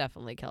choose,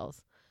 definitely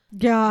Kels.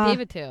 Yeah.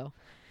 David too.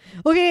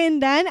 Okay,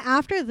 and then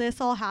after this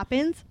all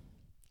happens,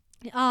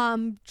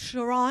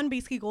 Sharon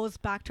basically goes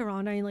back to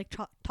Rhonda and like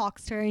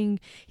talks to her, and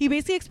he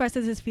basically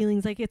expresses his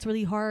feelings like it's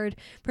really hard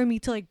for me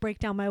to like break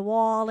down my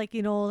wall, like,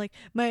 you know, like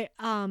my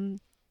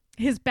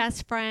his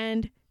best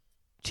friend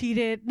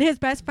cheated. His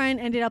best friend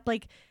ended up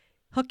like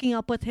hooking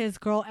up with his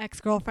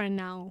ex-girlfriend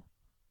now,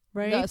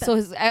 right? Yeah, so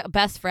his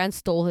best friend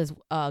stole his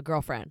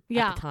girlfriend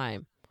at the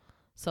time.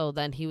 So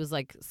then he was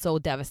like so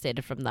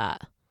devastated from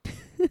that.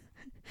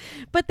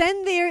 But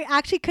then they're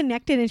actually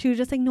connected, and she was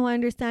just like, no, I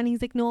understand.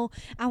 He's like, no,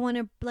 I want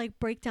to like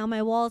break down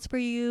my walls for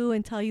you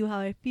and tell you how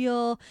I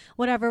feel,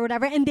 whatever.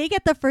 And they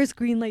get the first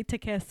green light to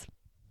kiss.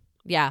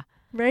 Yeah.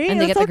 Right?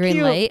 And they get the green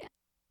light,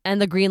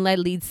 and the green light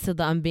leads to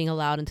them being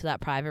allowed into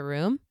that private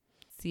room.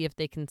 See if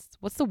they can,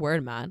 what's the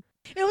word, man?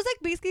 It was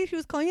like basically she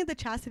was calling it the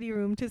chastity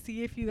room to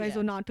see if you guys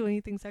will not do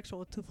anything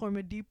sexual to form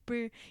a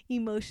deeper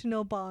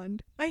emotional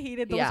bond. I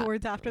hated those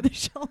words after the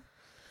show.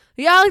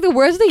 Yeah, like the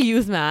words they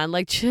use, man.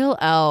 Like, chill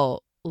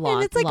out,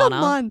 and it's like Lana. a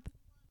month.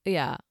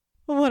 Yeah.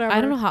 Whatever.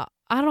 I don't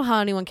know how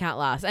anyone can't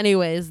last.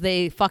 Anyways,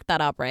 they fucked that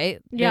up,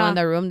 right? Yeah. They were in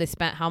their room. They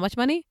spent how much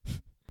money?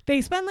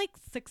 They spent like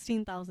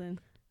 $16,000.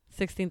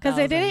 Because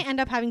they didn't end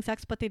up having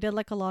sex, but they did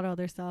like a lot of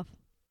other stuff.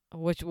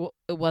 Which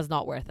it was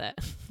not worth it.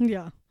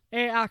 Yeah,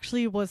 it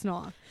actually was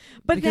not.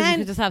 But because then you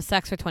could just have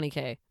sex for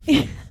 $20,000.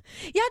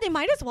 Yeah, they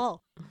might as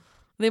well.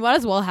 They might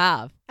as well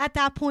have at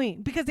that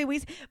point because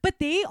but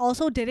they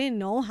also didn't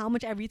know how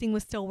much everything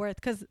was still worth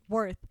because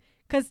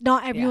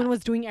not everyone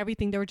was doing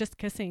everything. They were just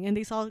kissing, and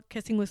they saw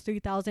kissing was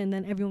 $3,000.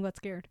 Then everyone got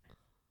scared.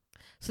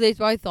 So they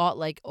probably thought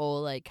like, oh,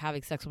 like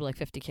having sex was like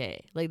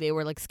 $50,000. Like they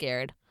were like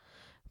scared.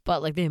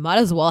 But like they might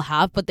as well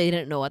have, but they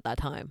didn't know at that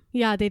time.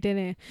 Yeah, they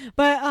didn't.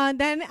 But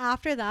then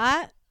after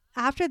that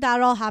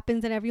all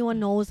happens and everyone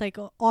knows, like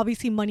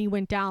obviously money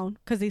went down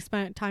because they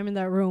spent time in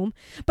that room.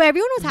 But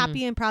everyone was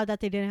happy and proud that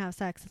they didn't have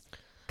sex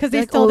because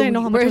they still didn't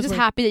know how much. We're just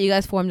happy that you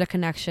guys formed a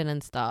connection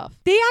and stuff.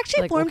 They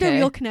actually formed a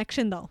real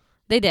connection though.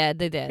 They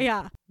did.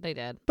 Yeah, they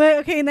did. But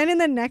okay, and then in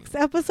the next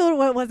episode,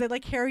 what was it?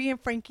 Like Harry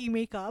and Frankie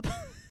make up.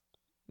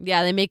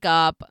 Yeah, they make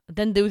up.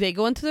 Then do they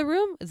go into the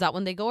room? Is that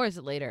when they go or is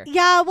it later?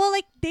 Yeah, well,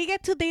 like they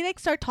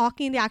start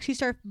talking. They actually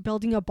start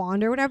building a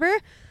bond or whatever.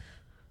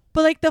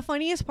 But like the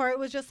funniest part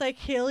was just like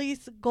Haley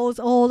goes,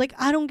 oh, like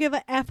I don't give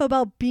a F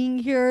about being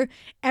here.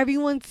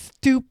 Everyone's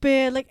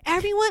stupid. Like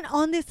everyone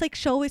on this like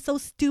show is so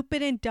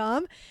stupid and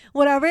dumb,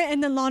 whatever.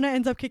 And then Lana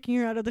ends up kicking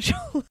her out of the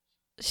show.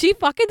 She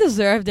fucking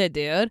deserved it,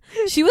 dude.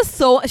 She was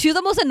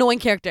the most annoying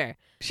character.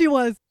 She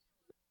was.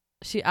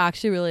 She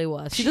actually really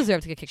was. She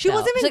deserved to get kicked out. She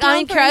wasn't even like, I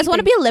don't care. I just want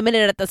to be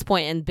eliminated at this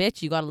point. And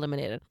bitch, you got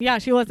eliminated. Yeah,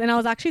 she was. And I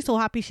was actually so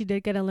happy she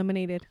did get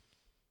eliminated.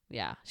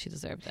 Yeah, she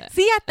deserved it.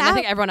 See, at that, and I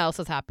think everyone else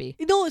was happy.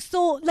 No,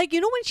 so like,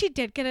 you know, when she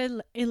did get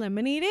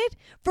eliminated,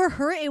 for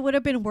her, it would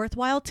have been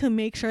worthwhile to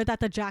make sure that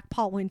the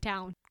jackpot went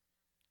down.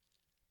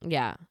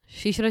 Yeah,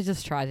 she should have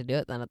just tried to do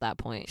it then at that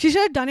point. She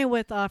should have done it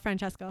with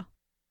Francesca.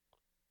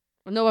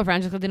 No, but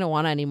Francesca didn't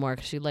want it anymore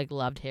because she like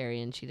loved Harry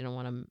and she didn't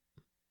want to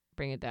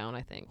bring it down,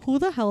 I think. Who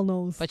the hell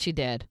knows? But she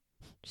did.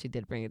 She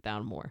did bring it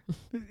down more.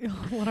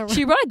 Whatever.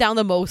 She brought it down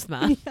the most,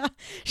 man. Yeah,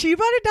 she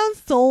brought it down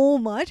so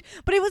much,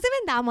 but it wasn't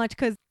even that much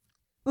because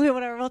Okay,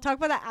 whatever. We'll talk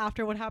about that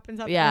after what happens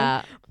at the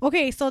end. Yeah.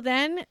 Okay, so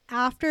then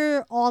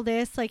after all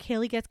this, like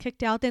Haley gets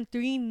kicked out, then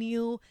 3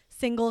 new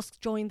singles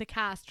join the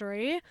cast,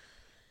 right?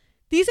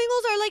 These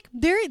singles are like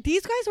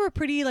these guys were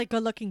pretty like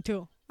good looking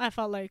too. I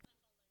felt like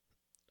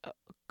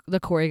The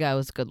Corey guy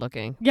was good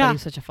looking. Yeah. But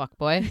he's such a fuck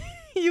boy.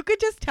 you could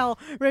just tell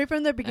right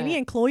from the beginning.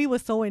 And Chloe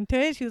was so into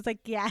it. She was like,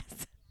 yes,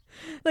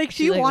 like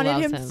she like, wanted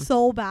loves him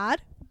so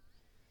bad.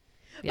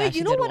 Yeah, But she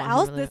you know did what want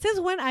else? him in it. This is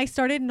when I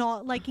started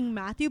not liking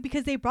Matthew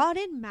because they brought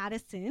in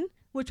Madison,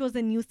 which was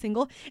a new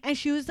single, and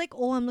she was like,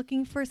 "Oh, I'm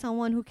looking for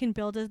someone who can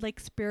build a like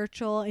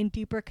spiritual and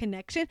deeper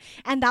connection,"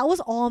 and that was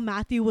all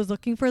Matthew was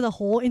looking for the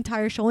whole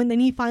entire show, and then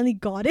he finally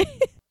got it.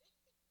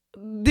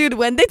 Dude,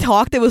 when they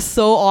talked, it was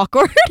so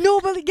awkward. No,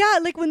 but yeah,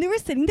 like when they were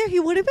sitting there, he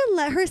wouldn't even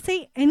let her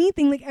say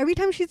anything. Like every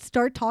time she'd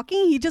start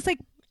talking, he just like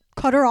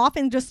cut her off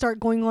and just start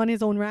going on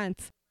his own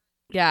rants.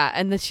 Yeah,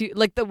 and then she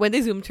like when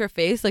they zoomed to her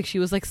face, like she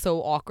was like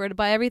so awkward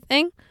by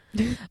everything.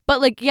 But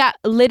like yeah,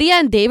 Lydia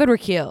and David were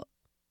cute.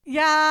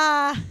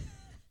 Yeah.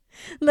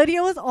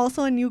 Lydia was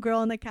also a new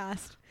girl in the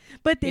cast.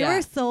 But they Yeah.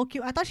 were so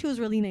cute. I thought she was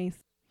really nice.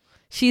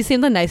 She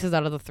seemed the nicest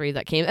out of the 3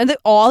 that came, and they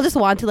all just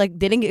wanted to like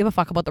didn't give a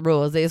fuck about the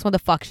rules. They just wanted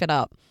to fuck shit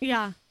up.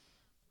 Yeah.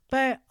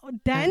 But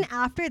then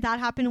after that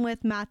happened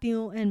with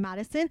Matthew and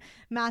Madison,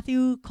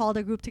 Matthew called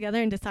a group together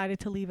and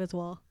decided to leave as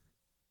well.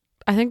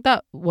 I think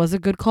that was a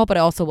good call, but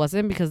it also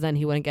wasn't because then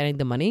he wouldn't get any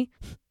the money.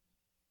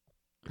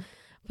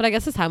 But I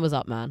guess his time was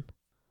up, man.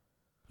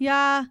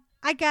 Yeah,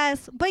 I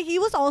guess. But he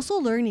was also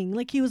learning.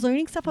 Like he was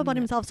learning stuff about Mhm.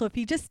 himself. So if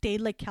he just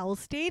stayed like Kel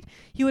stayed,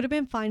 he would have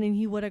been fine and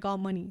he would have got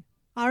money.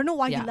 I don't know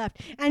why Yeah. he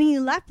left. And he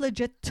left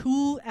legit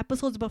 2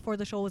 episodes before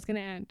the show was going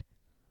to end.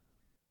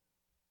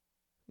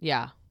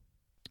 Yeah.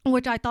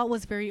 Which I thought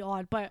was very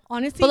odd. But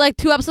honestly, But like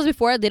 2 episodes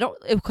before, it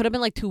could have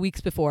been like 2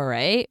 weeks before,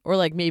 right? Or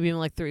like maybe even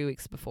like 3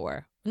 weeks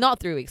before. Not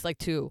 3 weeks, like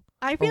 2.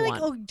 I feel or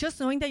like one. just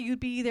knowing that you'd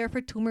be there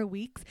for 2 more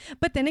weeks.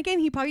 But then again,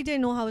 he probably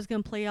didn't know how it was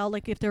going to play out.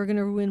 Like if they were going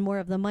to ruin more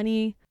of the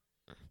money.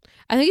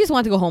 I think he just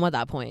wanted to go home at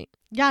that point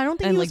Yeah, I don't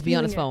think and he was like be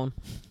on his feeling it.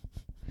 phone.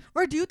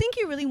 Or do you think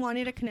he really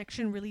wanted a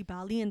connection really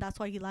badly and that's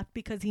why he left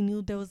because he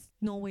knew there was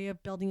no way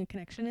of building a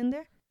connection in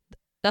there?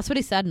 That's what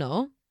he said,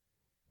 no?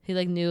 He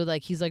like knew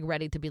like he's like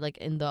ready to be like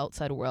in the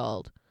outside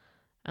world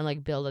and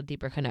like build a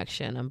deeper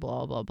connection and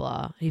blah blah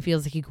blah. He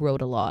feels like he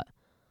growed a lot.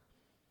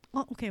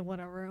 Oh, okay,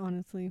 whatever,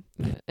 honestly.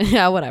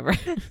 Yeah, whatever.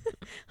 I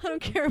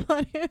don't care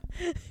about him.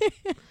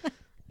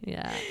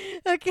 Yeah.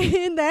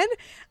 Okay, and then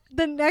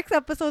the next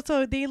episode,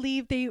 so they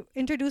leave, they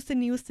introduce the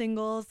new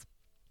singles.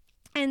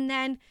 And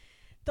then,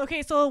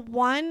 okay, so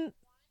one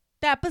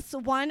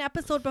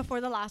episode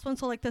before the last one,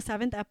 so like the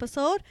 7th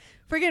episode,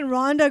 freaking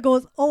Rhonda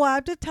goes, "Oh, I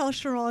have to tell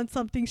Sharon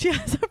something. She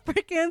has a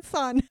freaking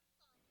son."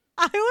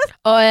 I was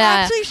Oh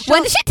yeah. actually shocked.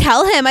 When did she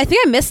tell him? I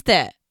think I missed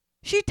it.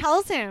 She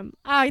tells him.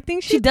 I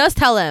think She does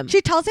tell him. she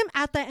tells him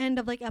at the end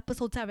of like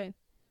episode 7.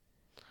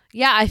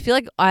 Yeah, I feel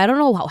like I don't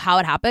know how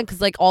it happened because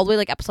like all the way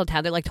like episode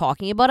 10 they're like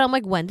talking about it. I'm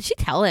like, when did she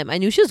tell him? I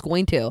knew she was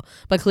going to,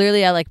 but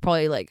clearly I like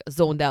probably like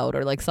zoned out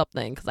or like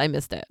something because I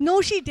missed it.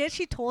 No, she did.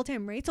 She told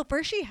him, right? So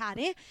first she had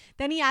it.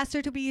 Then he asked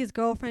her to be his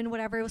girlfriend,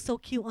 whatever. It was so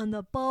cute on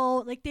the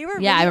boat. Like they were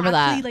Yeah, I really remember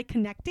actually that. like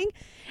connecting.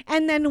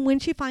 And then when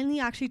she finally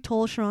actually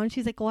told Sharon,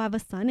 she's like, "Oh, I have a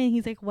son." And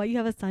he's like, "What? You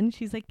have a son?"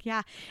 She's like,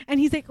 "Yeah." And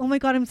he's like, "Oh my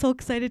God, I'm so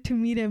excited to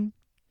meet him."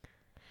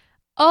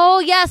 Oh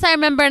yes, I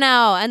remember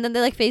now. And then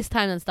they like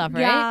FaceTime and stuff,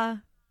 right? Yeah.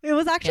 It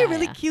was actually Yeah,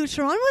 really yeah. cute.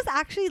 Sharon was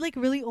actually like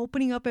really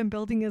opening up and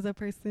building as a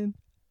person.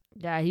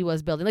 Yeah, he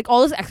was building like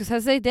all those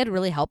exercises they did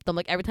really helped them.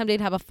 Like every time they'd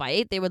have a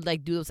fight, they would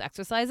like do those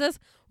exercises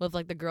with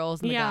like the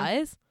girls and the Yeah.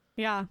 guys,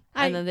 Yeah.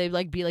 and then they'd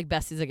like be like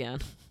besties again.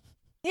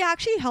 it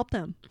actually helped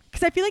them.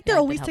 Because I feel like they're Yeah,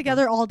 it did always help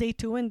together all day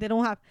too and they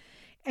don't have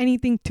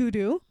anything to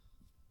do.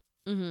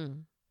 Mm-hmm.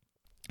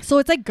 So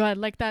it's like good,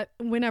 like that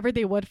whenever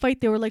they would fight,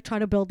 they were like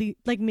trying to build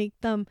make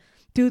them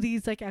do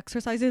these like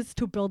exercises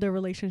to build their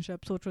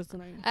relationships, which was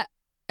nice.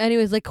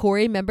 Anyways, like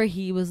Corey, remember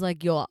he was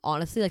like, "Yo,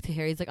 honestly, like to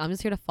Harry, he's like, I'm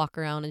just here to fuck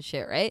around and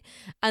shit, right?"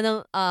 And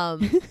then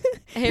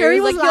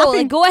Harry was was like, "Yo,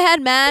 laughing. like, go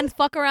ahead, man,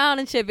 fuck around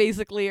and shit,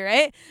 basically,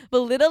 right?"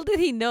 But little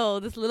did he know,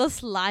 this little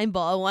slime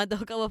ball wanted to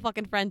hook up with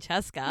fucking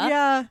Francesca.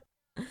 Yeah,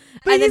 but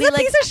And then he's a he,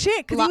 like, piece of shit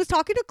because lo- he was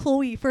talking to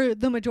Chloe for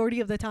the majority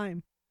of the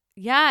time.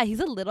 Yeah, he's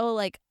a little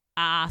like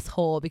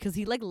asshole because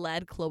he like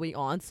led Chloe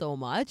on so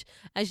much,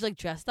 and she like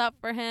dressed up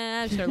for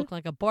him, she started looking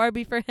like a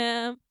Barbie for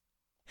him.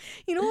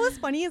 You know what's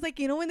funny is like,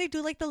 you know, when they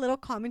do like the little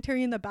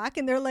commentary in the back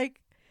and they're like,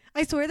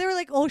 I swear they were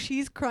like, "Oh,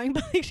 she's crying,"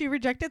 but like she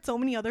rejected so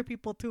many other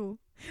people too.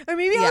 Or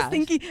maybe I Yeah. was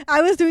thinking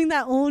I was doing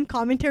that own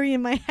commentary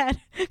in my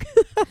head.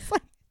 'Cause I was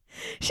like,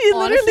 she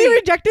literally Honestly-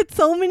 rejected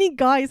so many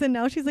guys and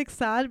now she's like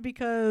sad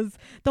because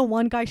the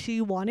one guy she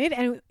wanted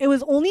and it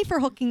was only for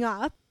hooking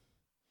up.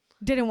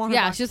 Didn't want her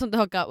Yeah, back. she just wanted to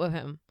hook up with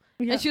him,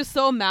 Yeah. and she was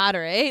so mad,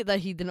 right,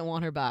 that he didn't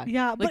want her back.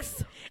 Yeah, Like,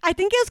 but I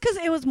think it was because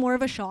it was more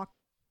of a shock.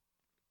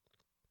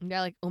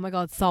 yeah, like, oh my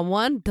god,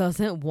 someone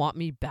doesn't want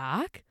me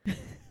back.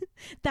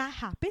 That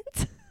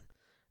happened.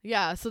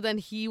 Yeah, so then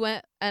he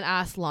went and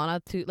asked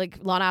Lana to, like,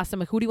 Lana asked him,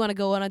 like, who do you want to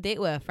go on a date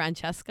with,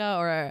 Francesca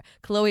or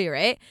Chloe,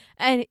 right?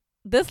 And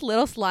this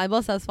little slime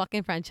ball says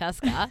fucking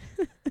Francesca.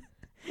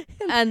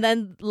 And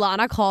then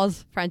Lana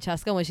calls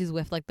Francesca when she's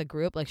with like the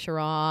group, like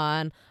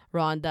Sharon,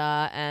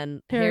 Rhonda,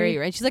 and Harry,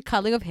 right? She's like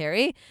cuddling with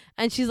Harry,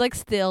 and she's like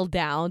still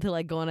down to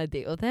like go on a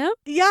date with him.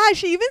 Yeah,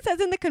 she even says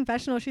in the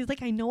confessional, she's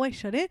like, I know I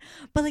shouldn't,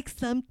 but like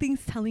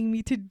something's telling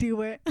me to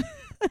do it.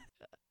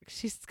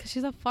 She's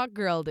a fuck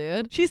girl,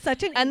 dude. She's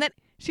such an And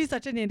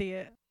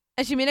idiot.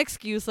 she made an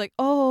excuse like,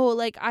 oh,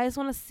 like I just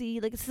want to see,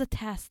 like this is a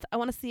test. I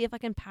want to see if I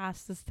can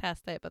pass this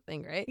test type of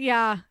thing, right?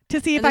 Yeah, to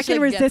see if And then I she,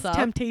 can like, resist gets up.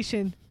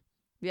 temptation.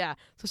 Yeah.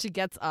 So she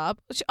gets up.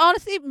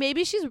 Honestly,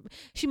 maybe she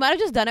might have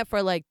just done it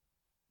for like,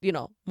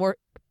 more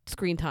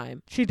screen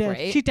time. She did.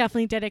 Right? She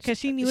definitely did it because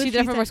she knew She if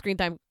did it for said, more screen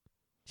time.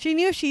 she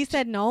knew if she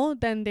said no,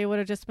 then they would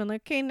have just been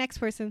like, okay, next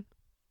person.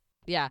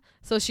 Yeah.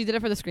 So she did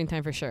it for the screen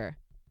time for sure.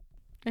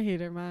 I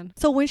hate her, man.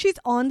 So when she's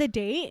on the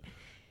date,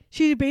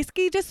 she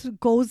basically just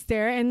goes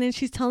there and then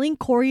she's telling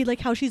Corey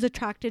like how she's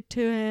attracted to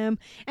him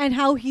and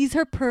how he's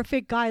her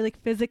perfect guy,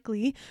 like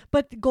physically,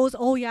 but goes,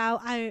 oh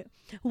yeah,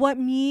 what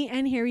me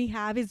and Harry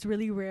have is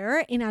really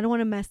rare and I don't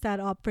want to mess that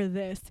up for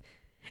this.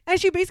 And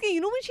she basically,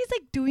 when she's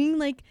like doing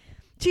like,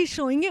 she's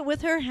showing it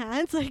with her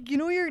hands, like,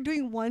 you're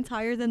doing one's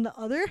higher than the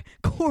other.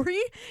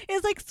 Corey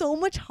is like so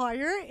much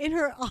higher in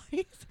her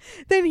eyes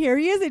than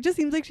Harry is. It just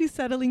seems like she's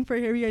settling for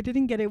Harry. I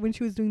didn't get it when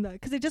she was doing that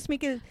because it just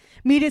made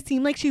it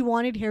seem like she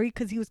wanted Harry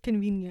because he was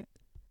convenient.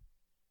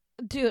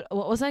 Dude,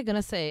 what was I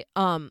gonna say?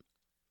 I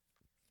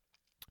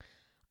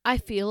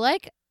feel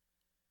like,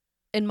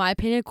 in my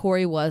opinion,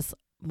 Corey was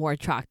more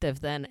attractive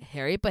than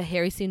Harry, but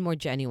Harry seemed more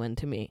genuine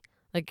to me.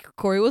 Like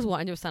Corey was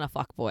 100% a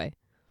fuckboy.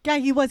 Yeah,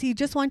 he was. He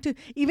just wanted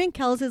to. Even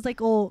Kels is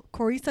like, oh,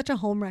 Corey's such a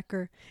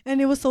homewrecker. And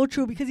it was so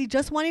true because he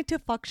just wanted to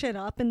fuck shit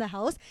up in the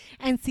house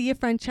and see if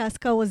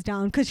Francesca was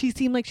down because she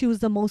seemed like she was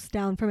the most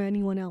down from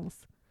anyone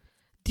else.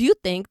 Do you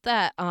think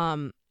that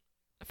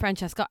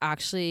Francesca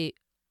actually...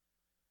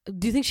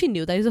 Do you think she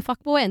knew that he was a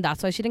fuckboy and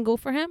that's why she didn't go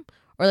for him?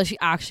 Or that she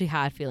actually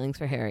had feelings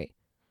for Harry?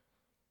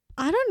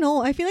 I don't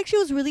know. I feel like she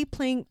was really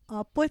playing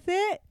up with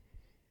it.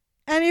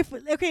 And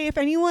if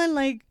anyone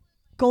like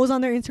goes on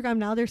their Instagram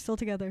now, they're still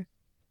together.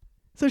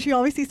 So she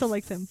obviously still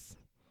likes him.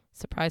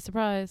 Surprise,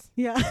 surprise.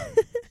 Yeah.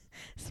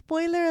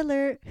 Spoiler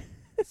alert.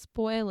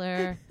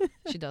 Spoiler.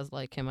 She does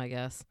like him, I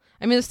guess.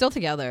 I mean, they're still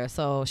together,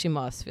 so she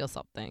must feel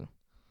something.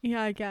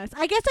 Yeah, I guess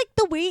like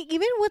the way,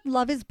 even with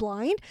Love is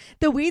Blind,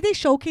 the way they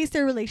showcase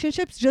their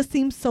relationships just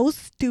seems so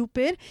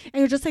stupid.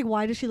 And you're just like,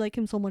 why does she like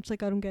him so much?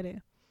 Like, I don't get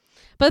it.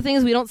 But the thing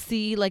is, we don't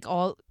see like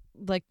all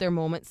like their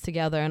moments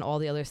together and all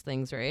the other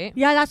things, right?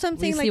 Yeah, that's what I'm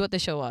saying. We like, see what they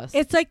show us.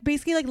 It's like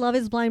basically like Love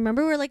is Blind.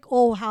 Remember, we're like,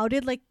 oh, how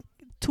did like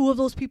two of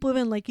those people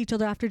even like each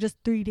other after just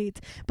 3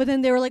 dates? But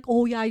then they were like,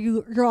 oh yeah,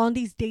 you're on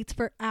these dates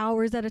for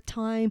hours at a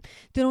time.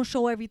 They don't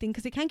show everything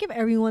because they can't give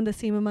everyone the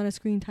same amount of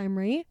screen time,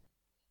 right?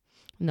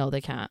 No,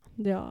 they can't.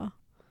 Yeah.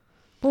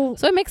 Well,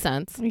 so it makes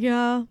sense.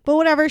 Yeah, but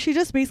whatever. She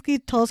just basically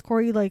tells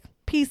Corey like,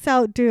 peace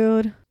out,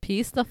 dude.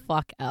 Peace the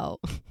fuck out.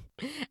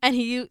 And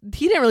he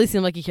didn't really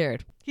seem like he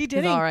cared. He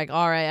didn't. He's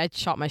all right, I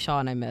shot my shot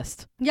and I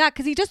missed. Yeah,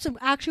 because he just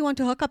actually wanted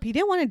to hook up. He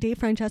didn't want to date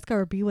Francesca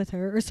or be with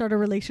her or start a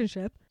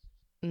relationship.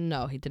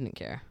 No, he didn't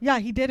care. Yeah,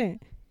 he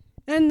didn't.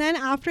 And then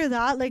after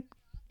that, like,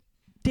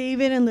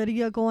 David and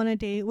Lydia go on a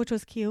date, which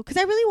was cute.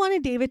 Because I really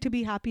wanted David to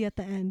be happy at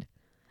the end.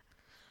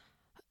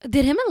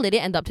 Did him and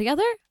Lydia end up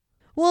together?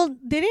 Well,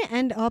 they didn't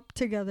end up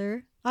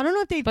together. I don't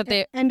know if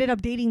they ended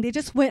up dating. They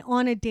just went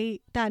on a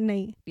date that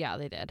night. Yeah,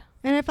 they did.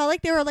 And I felt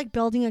like they were like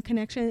building a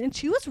connection. And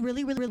she was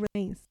really, really, really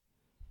nice.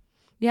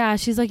 Yeah,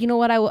 she's like, you know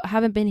what? I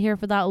haven't been here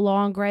for that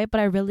long, right? But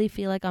I really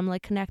feel like I'm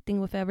like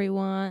connecting with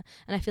everyone.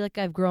 And I feel like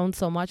I've grown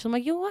so much. I'm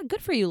like, you know what?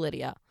 Good for you,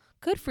 Lydia.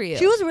 Good for you.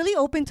 She was really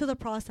open to the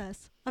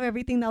process of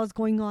everything that was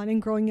going on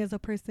and growing as a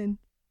person.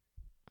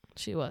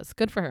 She was.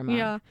 Good for her, man.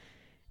 Yeah.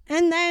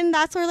 And then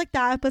that's where like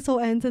that episode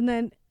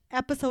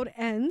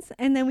ends.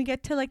 And then we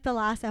get to like the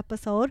last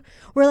episode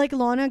where like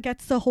Lana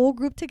gets the whole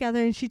group together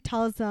and she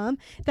tells them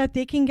that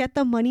they can get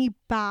the money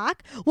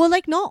back. Well,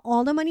 like not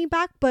all the money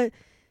back, but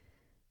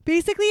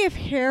basically if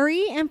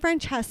Harry and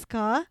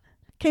Francesca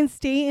can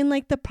stay in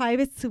like the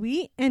private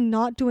suite and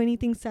not do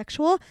anything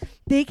sexual,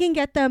 they can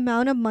get the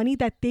amount of money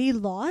that they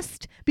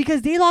lost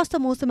because they lost the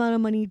most amount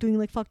of money doing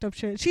like fucked up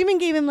shit. She even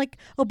gave him like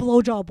a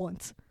blowjob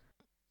once.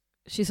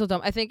 She's so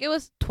dumb. I think it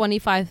was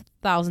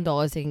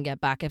 $25,000 they can get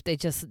back if they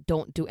just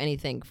don't do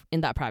anything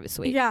in that private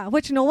suite. Yeah,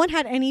 which no one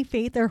had any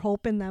faith or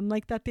hope in them,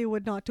 like that they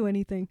would not do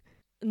anything.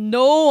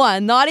 No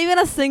one, not even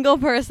a single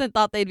person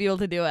thought they'd be able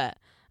to do it.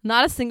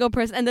 Not a single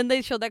person. And then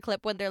they showed that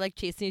clip when they're like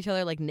chasing each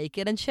other like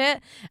naked and shit.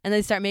 And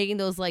they start making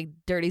those like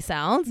dirty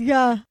sounds.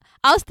 Yeah.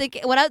 I was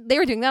thinking, they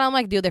were doing that, I'm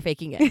like, dude, they're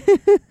faking it.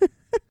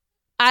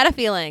 I had a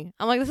feeling.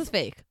 I'm like, this is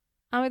fake.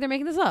 I'm like, they're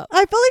making this up.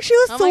 I felt like she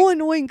was so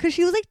annoying because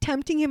she was like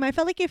tempting him. I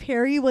felt like if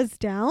Harry was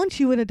down,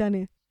 she would have done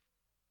it.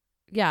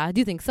 Yeah, do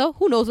you think so?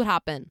 Who knows what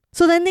happened?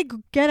 So then they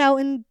get out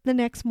in the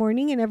next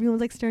morning and everyone's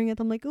like staring at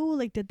them like, oh,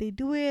 like, did they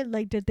do it?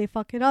 Like, did they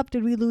fuck it up?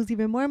 Did we lose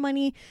even more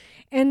money?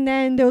 And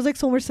then there was like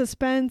so much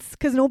suspense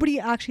because nobody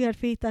actually had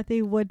faith that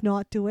they would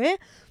not do it.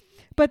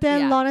 But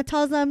then Yeah. Lana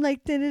tells them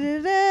like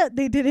 "Da-da-da-da,"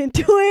 they didn't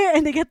do it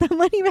and they get the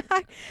money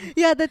back.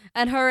 Yeah,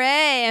 And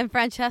hooray! And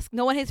Francesca,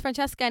 no one hates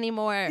Francesca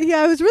anymore.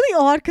 yeah, it was really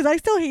odd because I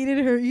still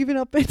hated her even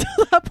up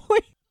until that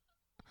point.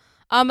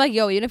 I'm like,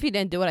 yo, even if you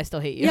didn't do it, I still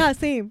hate you. Yeah,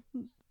 same.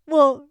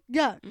 Well,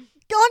 yeah.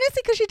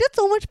 Honestly, because she did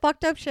so much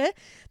fucked up shit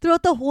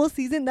throughout the whole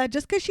season that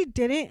just because she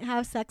didn't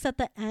have sex at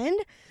the end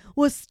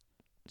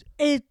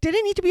it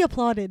didn't need to be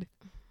applauded.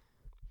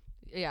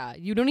 Yeah,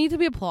 you don't need to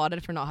be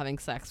applauded for not having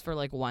sex for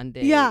like one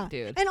day, Yeah.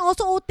 dude. And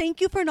also, oh,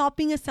 thank you for not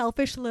being a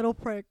selfish little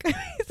prick.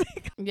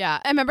 Yeah,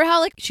 I remember how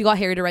like she got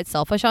Harry to write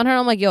selfish on her.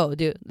 I'm like, yo,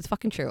 dude, it's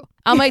fucking true.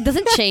 I'm like,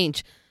 doesn't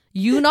change.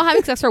 You not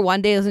having sex for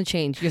one day doesn't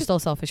change. You're still a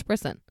selfish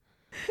person.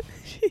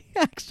 She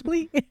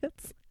actually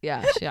is.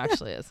 Yeah, she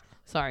actually is.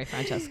 Sorry,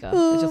 Francesca.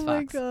 Oh It's just my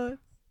facts. god.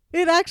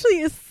 It actually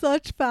is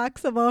such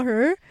facts about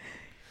her.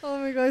 Oh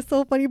my god, it's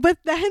so funny. But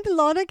then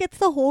Lana gets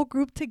the whole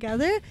group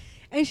together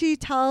and she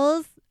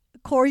tells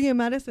Corey and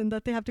Madison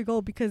that they have to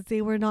go because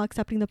they were not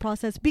accepting the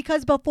process.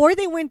 Because before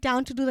they went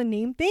down to do the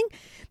name thing,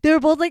 they were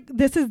both like,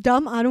 this is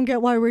dumb. I don't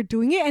get why we're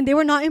doing it. And they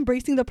were not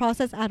embracing the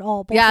process at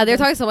all. both Yeah, of they're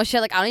them. talking so much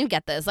shit. Like, I don't even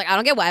get this. Like, I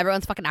don't get why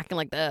everyone's fucking acting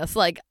like this.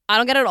 Like, I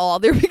don't get it at all.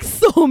 They're being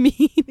so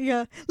mean.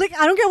 Yeah. Like,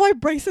 I don't get why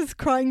Bryce is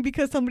crying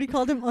because somebody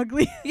called him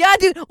ugly. Yeah,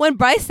 dude. When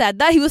Bryce said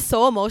that, he was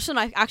so emotional.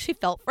 I actually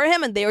felt for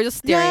him, and they were just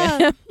staring at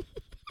Yeah. him.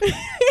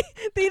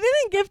 They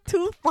didn't give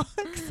two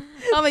fucks.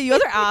 I'm like, you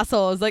guys are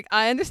assholes. Like,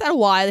 I understand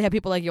why they have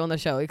people like you on the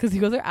show because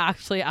you guys are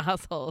actually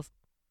assholes.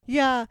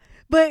 Yeah.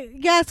 But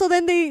yeah, so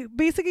then they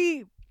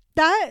basically,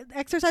 that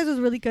exercise was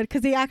really good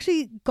because they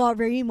actually got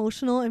very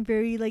emotional and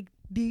very like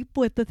deep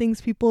with the things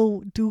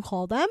people do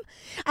call them.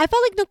 I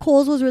felt like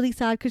Nicole's was really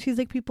sad because she's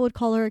like, people would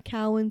call her a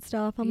cow and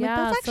stuff. I'm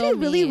Yeah, like, that's so actually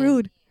really mean.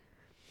 rude.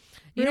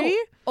 You know,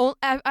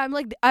 Right? I'm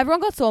like,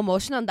 everyone got so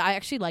emotional, and I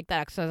actually like that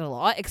exercise a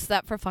lot,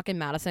 except for fucking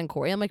Madison and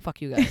Corey. I'm like,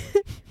 fuck you guys.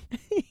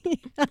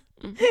 Yeah.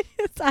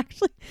 It's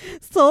actually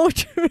so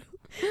true.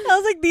 I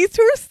was like, these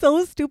two are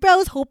so stupid. I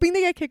was hoping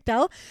they get kicked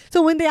out.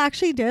 So when they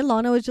actually did,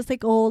 Lana was just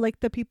like, oh, like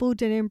the people who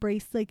didn't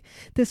embrace like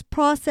this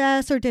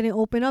process or didn't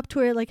open up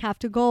to it, like have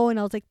to go. And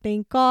I was like,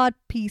 thank God,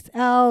 peace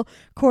out.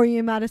 Corey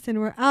and Madison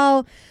were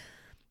out.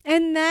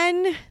 And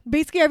then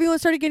basically everyone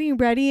started getting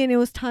ready and it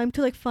was time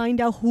to like find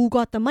out who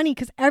got the money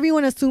because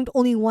everyone assumed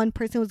only one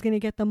person was going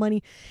to get the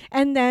money.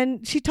 And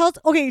then she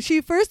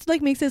first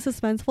like makes it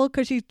suspenseful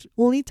because she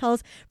only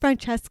tells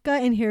Francesca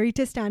and Harry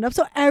to stand up.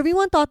 So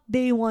everyone thought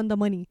they won the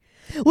money,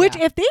 which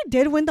Yeah. if they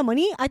did win the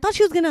money, I thought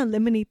she was going to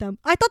eliminate them.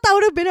 I thought that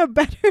would have been a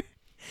better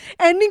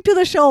ending to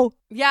the show.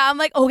 Yeah, I'm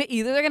like, okay,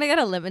 either they're gonna get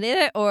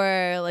eliminated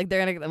or like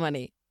they're gonna get the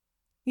money.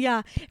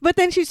 Yeah. But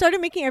then she started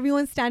making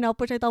everyone stand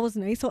up, which I thought was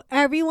nice. So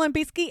everyone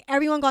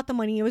got the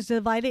money. It was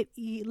divided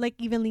like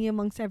evenly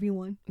amongst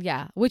everyone.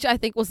 Yeah, which I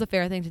think was the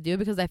fair thing to do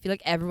because I feel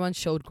like everyone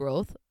showed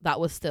growth that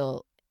was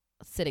still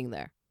sitting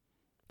there,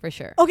 for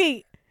sure.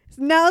 Okay,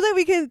 so now that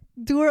we can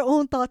do our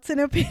own thoughts and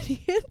opinions,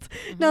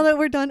 Mm-hmm. now that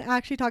we're done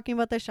actually talking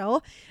about the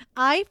show,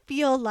 I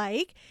feel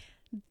like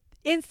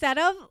instead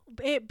of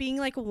it being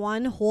like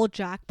one whole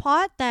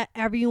jackpot that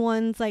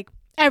everyone's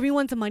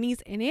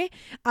money's in it,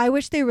 I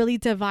wish they really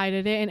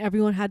divided it and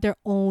everyone had their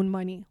own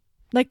money,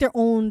 like their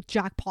own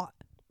jackpot.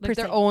 Like per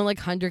their se. own like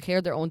 100K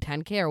or their own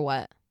 10K or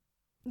what?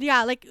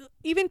 Yeah, like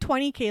even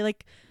 20K.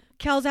 Like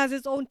Kels has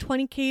his own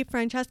 20K,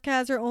 Francesca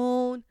has her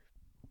own,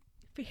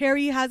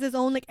 Harry has his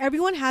own, like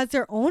everyone has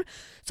their own.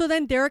 So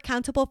then they're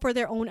accountable for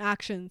their own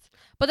actions.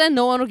 But then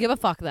no one will give a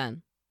fuck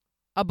then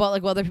about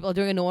like what other people are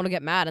doing, and no one will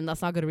get mad, and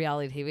that's not good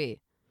reality TV.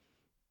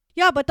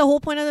 Yeah, but the whole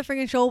point of the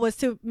freaking show was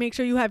to make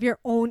sure you have your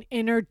own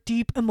inner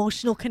deep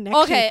emotional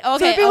connection. Okay, So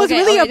if it was okay,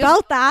 really okay,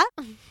 about that,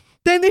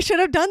 then they should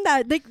have done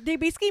that. Like they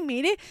basically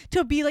made it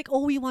to be like,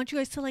 oh, we want you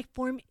guys to like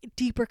form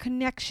deeper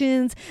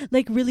connections,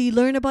 like really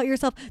learn about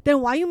yourself.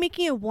 Then why are you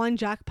making it one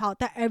jackpot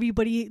that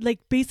everybody like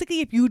basically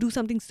if you do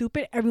something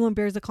stupid, everyone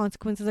bears the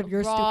consequences of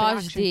your stupid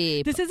action.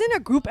 Rajdeep. This isn't a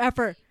group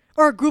effort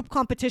or a group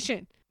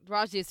competition.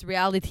 Rajdeep, it's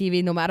reality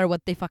TV. No matter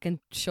what they fucking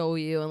show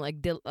you and like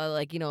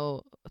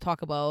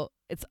talk about,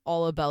 it's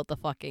all about the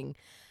fucking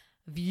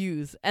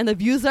views, and the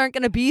views aren't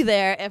gonna be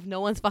there if no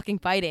one's fucking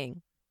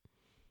fighting.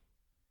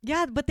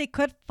 Yeah, but they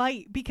could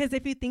fight because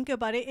if you think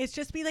about it, it's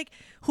just be like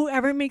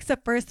whoever makes the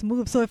first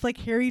move. So if like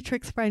Harry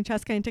tricks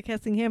Francesca into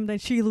kissing him, then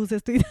she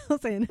loses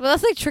 3,000. Well,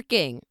 that's like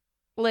tricking.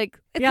 Like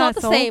it's Yeah, not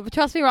the so? same.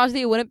 Trust me,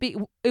 Rajdeep,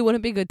 it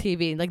wouldn't be good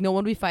TV. Like no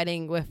one would be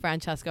fighting with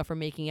Francesca for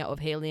making out with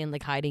Haley and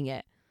like hiding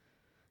it.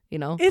 You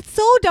know? It's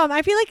so dumb.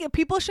 I feel like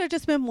people should have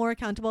just been more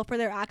accountable for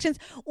their actions.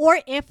 Or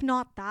if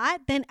not that,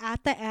 then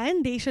at the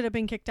end, they should have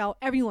been kicked out.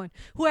 Everyone.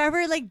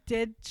 Whoever like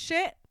did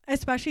shit,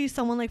 especially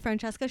someone like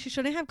Francesca, she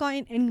shouldn't have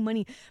gotten any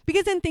money.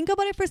 Because then think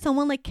about it for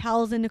someone like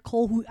Kels and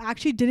Nicole who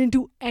actually didn't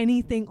do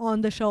anything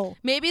on the show.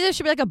 Maybe there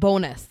should be like a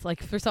bonus,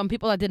 like for some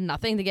people that did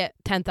nothing to get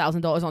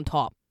 $10,000 on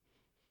top.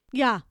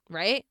 Yeah.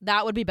 Right?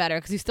 That would be better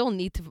because you still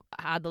need to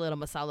add the little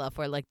masala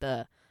for like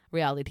the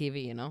reality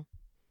TV, you know?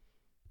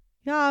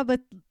 Yeah,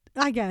 but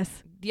I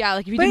guess. Yeah,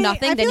 like if you But do I nothing,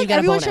 feel then you like get a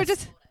everyone bonus. should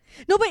just.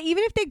 No, but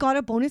even if they got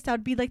a bonus, that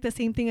would be like the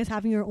same thing as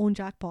having your own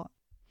jackpot.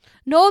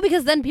 No,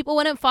 because then people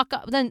wouldn't fuck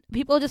up. Then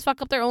people just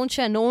fuck up their own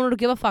shit. No one would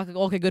give a fuck. Like,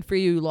 okay, good for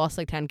you. You lost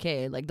like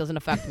 10K. Like, doesn't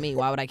affect me.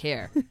 Why would I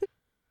care?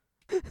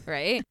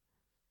 Right?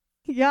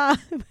 Yeah,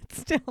 but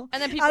still.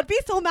 And then people. I'd be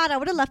so mad. I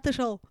would have left the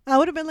show. I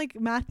would have been like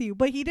Matthew,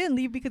 but he didn't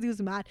leave because he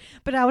was mad.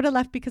 But I would have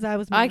left because I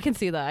was mad. I can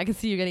see that. I can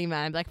see you getting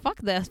mad. I'm like, fuck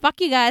this.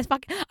 Fuck you guys.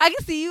 Fuck. I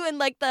can see you in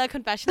like the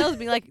confessionals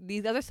being like,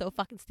 these guys are so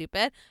fucking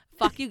stupid.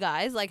 Fuck you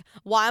guys. Like,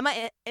 why am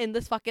I in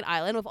this fucking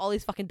island with all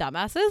these fucking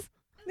dumbasses?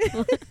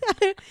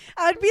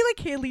 I'd be like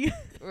Haley.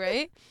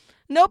 Right?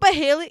 No, but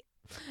Haley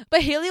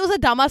was a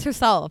dumbass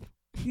herself.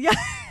 Yeah,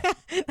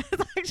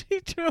 that's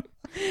actually true.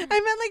 I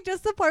meant like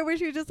just the part where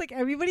she was just like,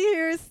 everybody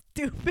here is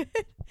stupid.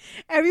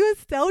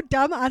 Everyone's so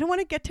dumb. I don't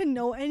want to get to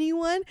know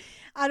anyone.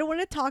 I don't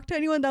want to talk to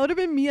anyone. That would have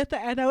been me at the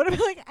end. I would have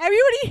been like,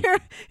 everybody here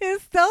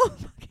is so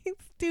fucking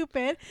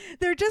stupid.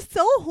 They're just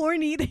so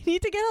horny. They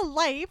need to get a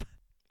life.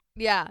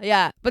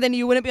 Yeah. But then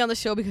you wouldn't be on the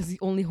show because the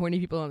only horny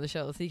people are on the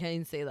show, so you can't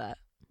even say that.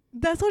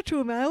 That's not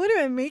true, man. I wouldn't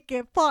even make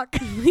it. Fuck.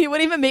 You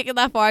wouldn't even make it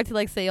that far to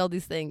like say all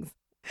these things.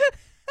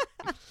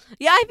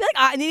 Yeah, I feel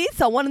like I need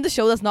someone in the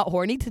show that's not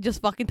horny to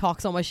just fucking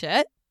talk so much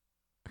shit.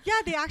 Yeah,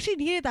 they actually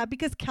needed that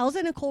because Kels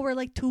and Nicole were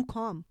like too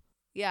calm.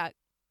 Yeah.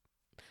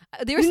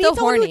 They were You still need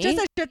someone horny. who's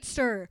just a shit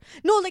stirrer.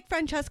 No, like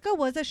Francesca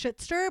was a shit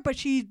stirrer, but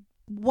she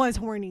was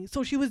horny.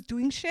 So she was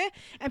doing shit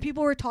and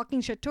people were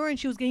talking shit to her and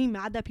she was getting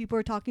mad that people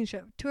were talking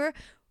shit to her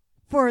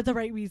for the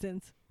right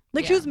reasons.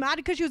 Like she Yeah. was mad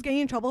because she was getting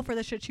in trouble for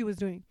the shit she was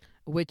doing.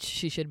 Which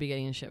she should be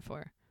getting in shit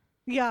for.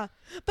 Yeah.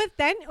 But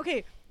then,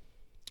 okay.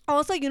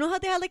 Also, you know how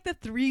they had like the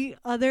 3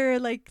 other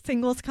like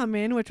singles come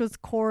in, which was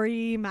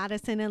Corey,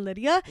 Madison, and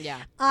Lydia? Yeah.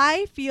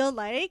 I feel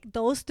like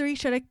those 3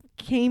 should have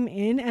came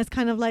in as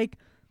kind of like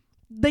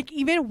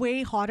even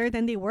way hotter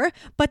than they were,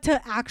 but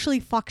to actually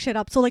fuck shit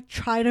up. So like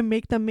try to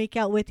make them make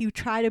out with you,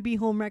 try to be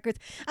home records.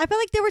 I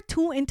felt like they were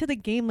too into the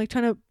game, like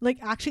trying to like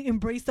actually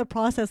embrace the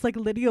process like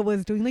Lydia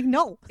was doing. Like,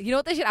 no. You know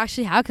what they should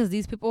actually have? Because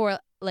these people were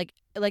like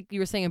you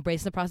were saying,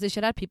 embracing the process. They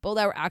should have people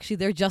that were actually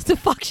there just to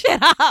fuck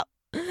shit up.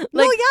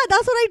 No, yeah,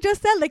 that's what I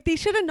just said. Like, they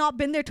should have not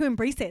been there to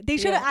embrace it. They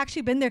should have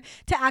actually been there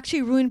to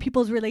actually ruin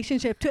people's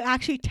relationship, to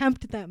actually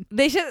tempt them.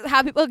 They should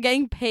have people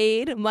getting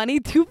paid money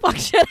to fuck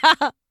shit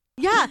up.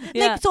 Yeah,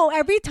 Yeah. like, so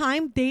every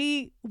time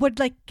they would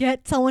like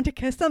get someone to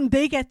kiss them,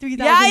 they get $3,000.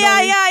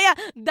 Yeah.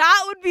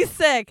 That would be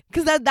sick.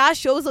 Because that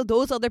shows that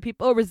those other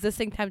people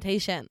resisting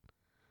temptation.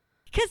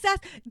 Because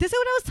this is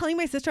what I was telling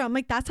my sister. I'm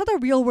like, that's how the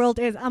real world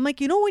is. I'm like,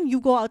 you know, when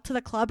you go out to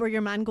the club or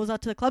your man goes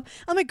out to the club,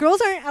 I'm like,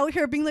 girls aren't out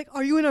here being like,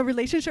 are you in a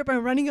relationship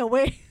and running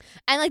away?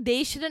 And like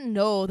they shouldn't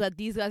know that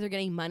these guys are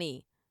getting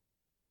money.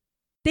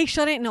 They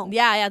shouldn't know.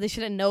 Yeah, they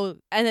shouldn't know.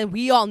 And then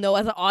we all know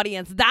as an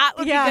audience. That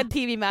would be good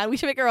TV, man. We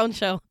should make our own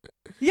show.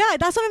 Yeah,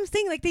 that's what I'm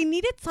saying. Like, they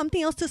needed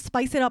something else to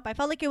spice it up. I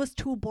felt like it was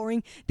too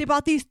boring. They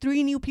brought these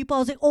 3 new people. I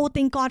was like, oh,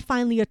 thank God,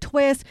 finally a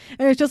twist.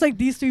 And it's just like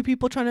these 3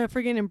 people trying to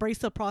friggin' embrace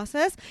the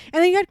process.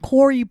 And then you had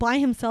Corey by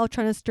himself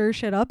trying to stir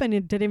shit up, and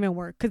it didn't even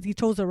work because he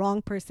chose the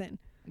wrong person.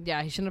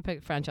 Yeah, he shouldn't have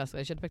picked Francesca.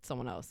 He should have picked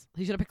someone else.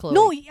 He should have picked Chloe.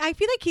 No, I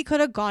feel like he could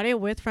have got it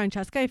with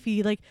Francesca if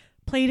he like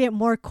played it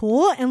more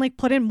cool and like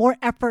put in more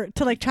effort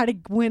to like try to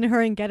win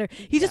her and get her.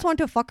 He just wanted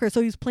to fuck her,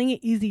 so he's playing it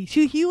easy.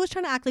 He was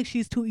trying to act like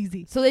she's too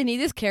easy. So they need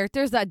these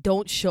characters that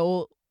don't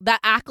show, that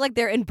act like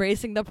they're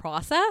embracing the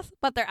process,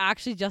 but they're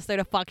actually just there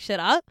to fuck shit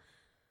up.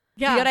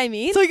 Yeah. You know what I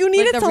mean? So you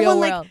needed the real someone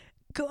like world.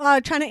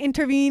 trying to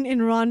intervene in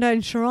Rhonda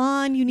and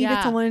Sharon. You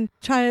needed someone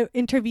try to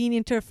intervene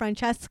into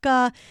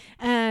Francesca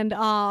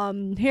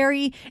and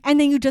Harry, and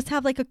then you just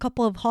have like a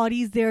couple of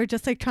hotties there,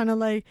 just like trying to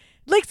like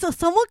so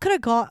someone could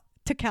have got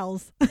to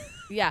Kels.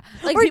 Yeah.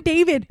 Like or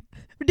David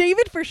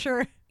for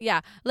sure.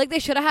 Yeah. Like they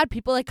should have had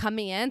people like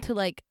coming in to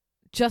like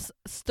just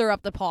stir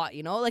up the pot,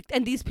 you know? Like,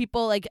 and these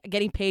people like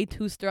getting paid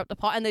to stir up the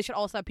pot, and they should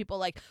also have people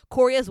like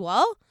Corey as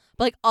well,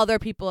 but like other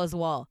people as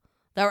well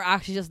that were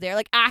actually just there,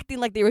 like acting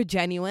like they were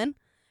genuine,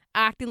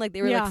 acting like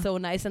they were like so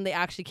nice and they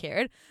actually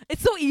cared.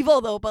 It's so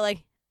evil though, but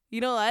like,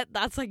 you know what?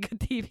 That's like good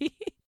TV.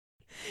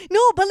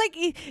 No, but like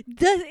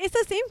it's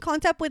the same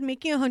concept with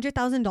making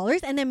 $100,000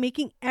 and then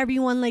making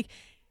everyone like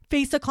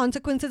face the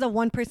consequences of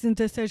one person's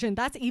decision.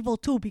 That's evil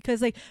too,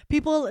 because like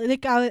people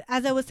like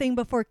as I was saying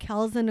before,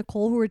 Kels and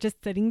Nicole who were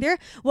just sitting there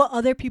while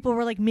other people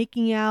were like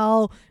making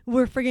out.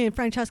 We're friggin'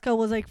 Francesca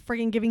was like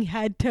friggin' giving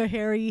head to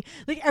Harry.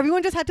 Like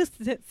everyone just had to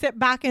sit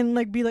back and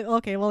like be like,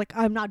 okay, well, like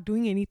I'm not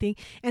doing anything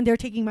and they're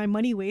taking my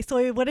money away. So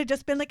it would have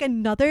just been like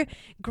another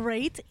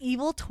great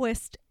evil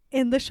twist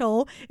in the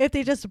show if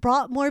they just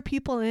brought more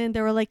people in. They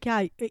were like,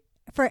 yeah,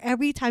 for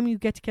every time you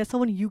get to kiss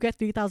someone, you get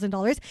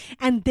 $3,000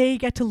 and they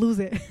get to lose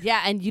it.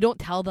 Yeah, and you don't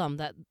tell them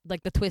that,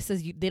 like, the twist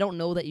is they don't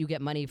know that you get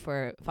money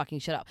for fucking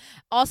shit up.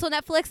 Also,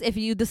 Netflix, if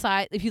you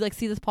like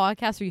see this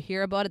podcast or you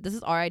hear about it, this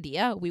is our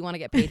idea. We want to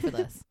get paid for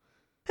this.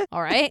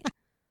 All right?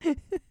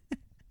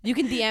 You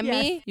can DM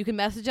me. You can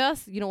message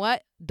us. You know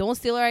what? Don't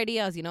steal our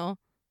ideas, you know?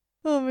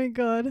 Oh my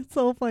God. It's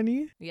so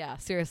funny. Yeah,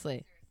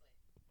 seriously.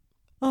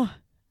 Oh,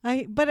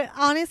 but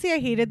honestly, I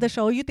hated the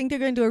show. You think they're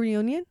going to do a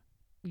reunion?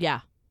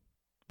 Yeah.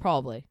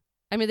 Probably.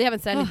 I mean, they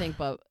haven't said anything,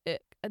 but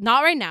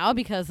not right now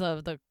because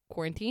of the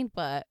quarantine,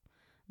 but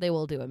they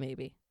will do it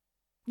maybe.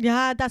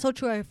 Yeah, that's so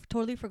true. I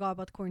totally forgot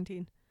about the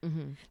quarantine.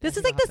 Mm-hmm. This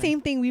is like the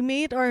same thing. We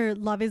made our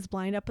Love is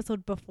Blind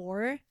episode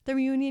before the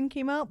reunion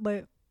came out,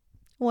 but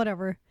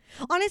whatever.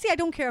 Honestly, I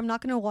don't care. I'm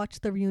not going to watch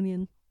the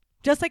reunion.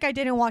 Just like I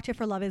didn't watch it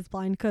for Love is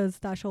Blind because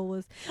that show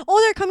was... Oh,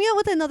 they're coming out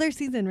with another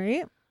season,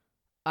 right?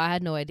 I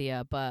had no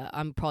idea, but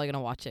I'm probably going to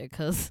watch it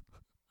because...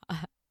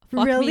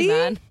 Really? Me,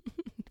 man.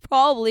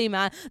 Probably,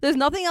 man. There's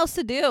nothing else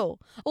to do.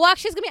 Well,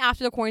 actually, it's going to be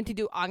after the quarantine.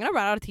 I'm going to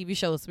run out of TV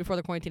shows before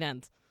the quarantine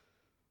ends.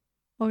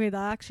 Okay,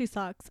 that actually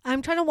sucks.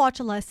 I'm trying to watch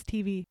less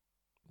TV.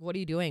 What are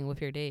you doing with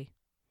your day?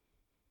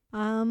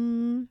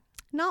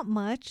 Not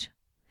much.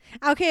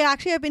 Okay,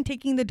 actually, I've been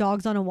taking the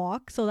dogs on a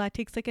walk, so that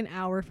takes like an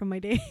hour from my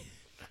day.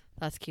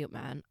 That's cute,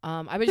 man.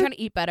 I've been trying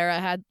to eat better. I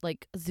had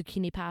like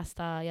zucchini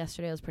pasta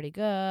yesterday. It was pretty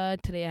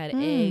good. Today I had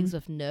eggs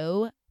with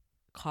no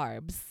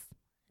carbs.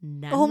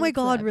 None Oh my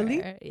God, whatsoever.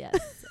 really?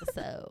 Yes.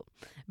 So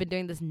I've been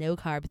doing this no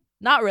carb,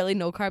 not really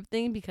no carb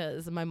thing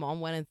because my mom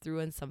went and threw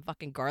in some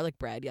fucking garlic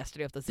bread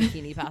yesterday with the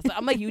zucchini pasta.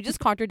 I'm like, you just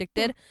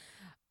contradicted,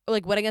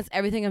 like went against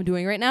everything I'm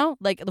doing right now.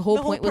 Like the whole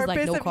point was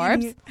like no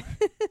carbs.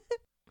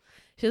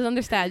 She doesn't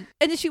understand.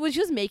 And then she was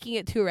just making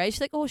it too, right?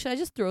 She's like, oh, should I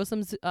just throw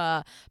some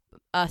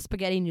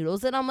spaghetti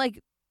noodles in? I'm like,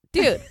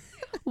 dude,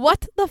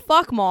 what the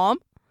fuck, mom?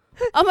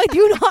 I'm like, do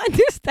you not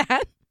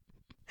understand?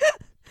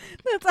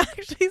 That's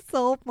actually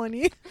so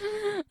funny.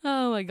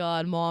 Oh my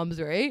God,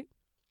 moms, right?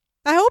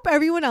 I hope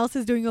everyone else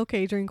is doing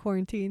okay during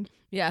quarantine.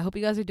 Yeah, I hope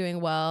you guys are doing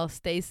well.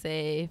 Stay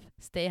safe,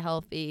 stay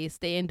healthy,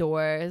 stay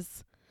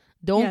indoors.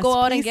 Don't go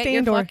out and get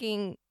your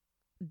fucking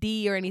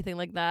D or anything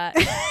like that.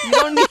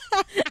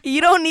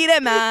 You don't need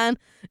it, man.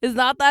 It's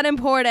not that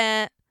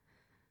important.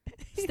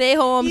 Stay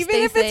home. Even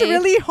stay if safe. it's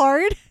really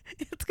hard,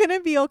 it's gonna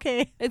be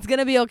okay. It's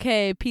gonna be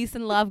okay. Peace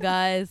and love,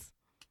 guys.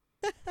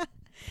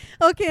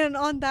 Okay, and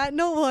on that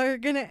note, we're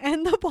gonna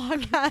end the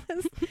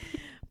podcast.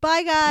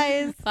 Bye,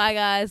 guys. Bye,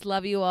 guys.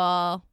 Love you all.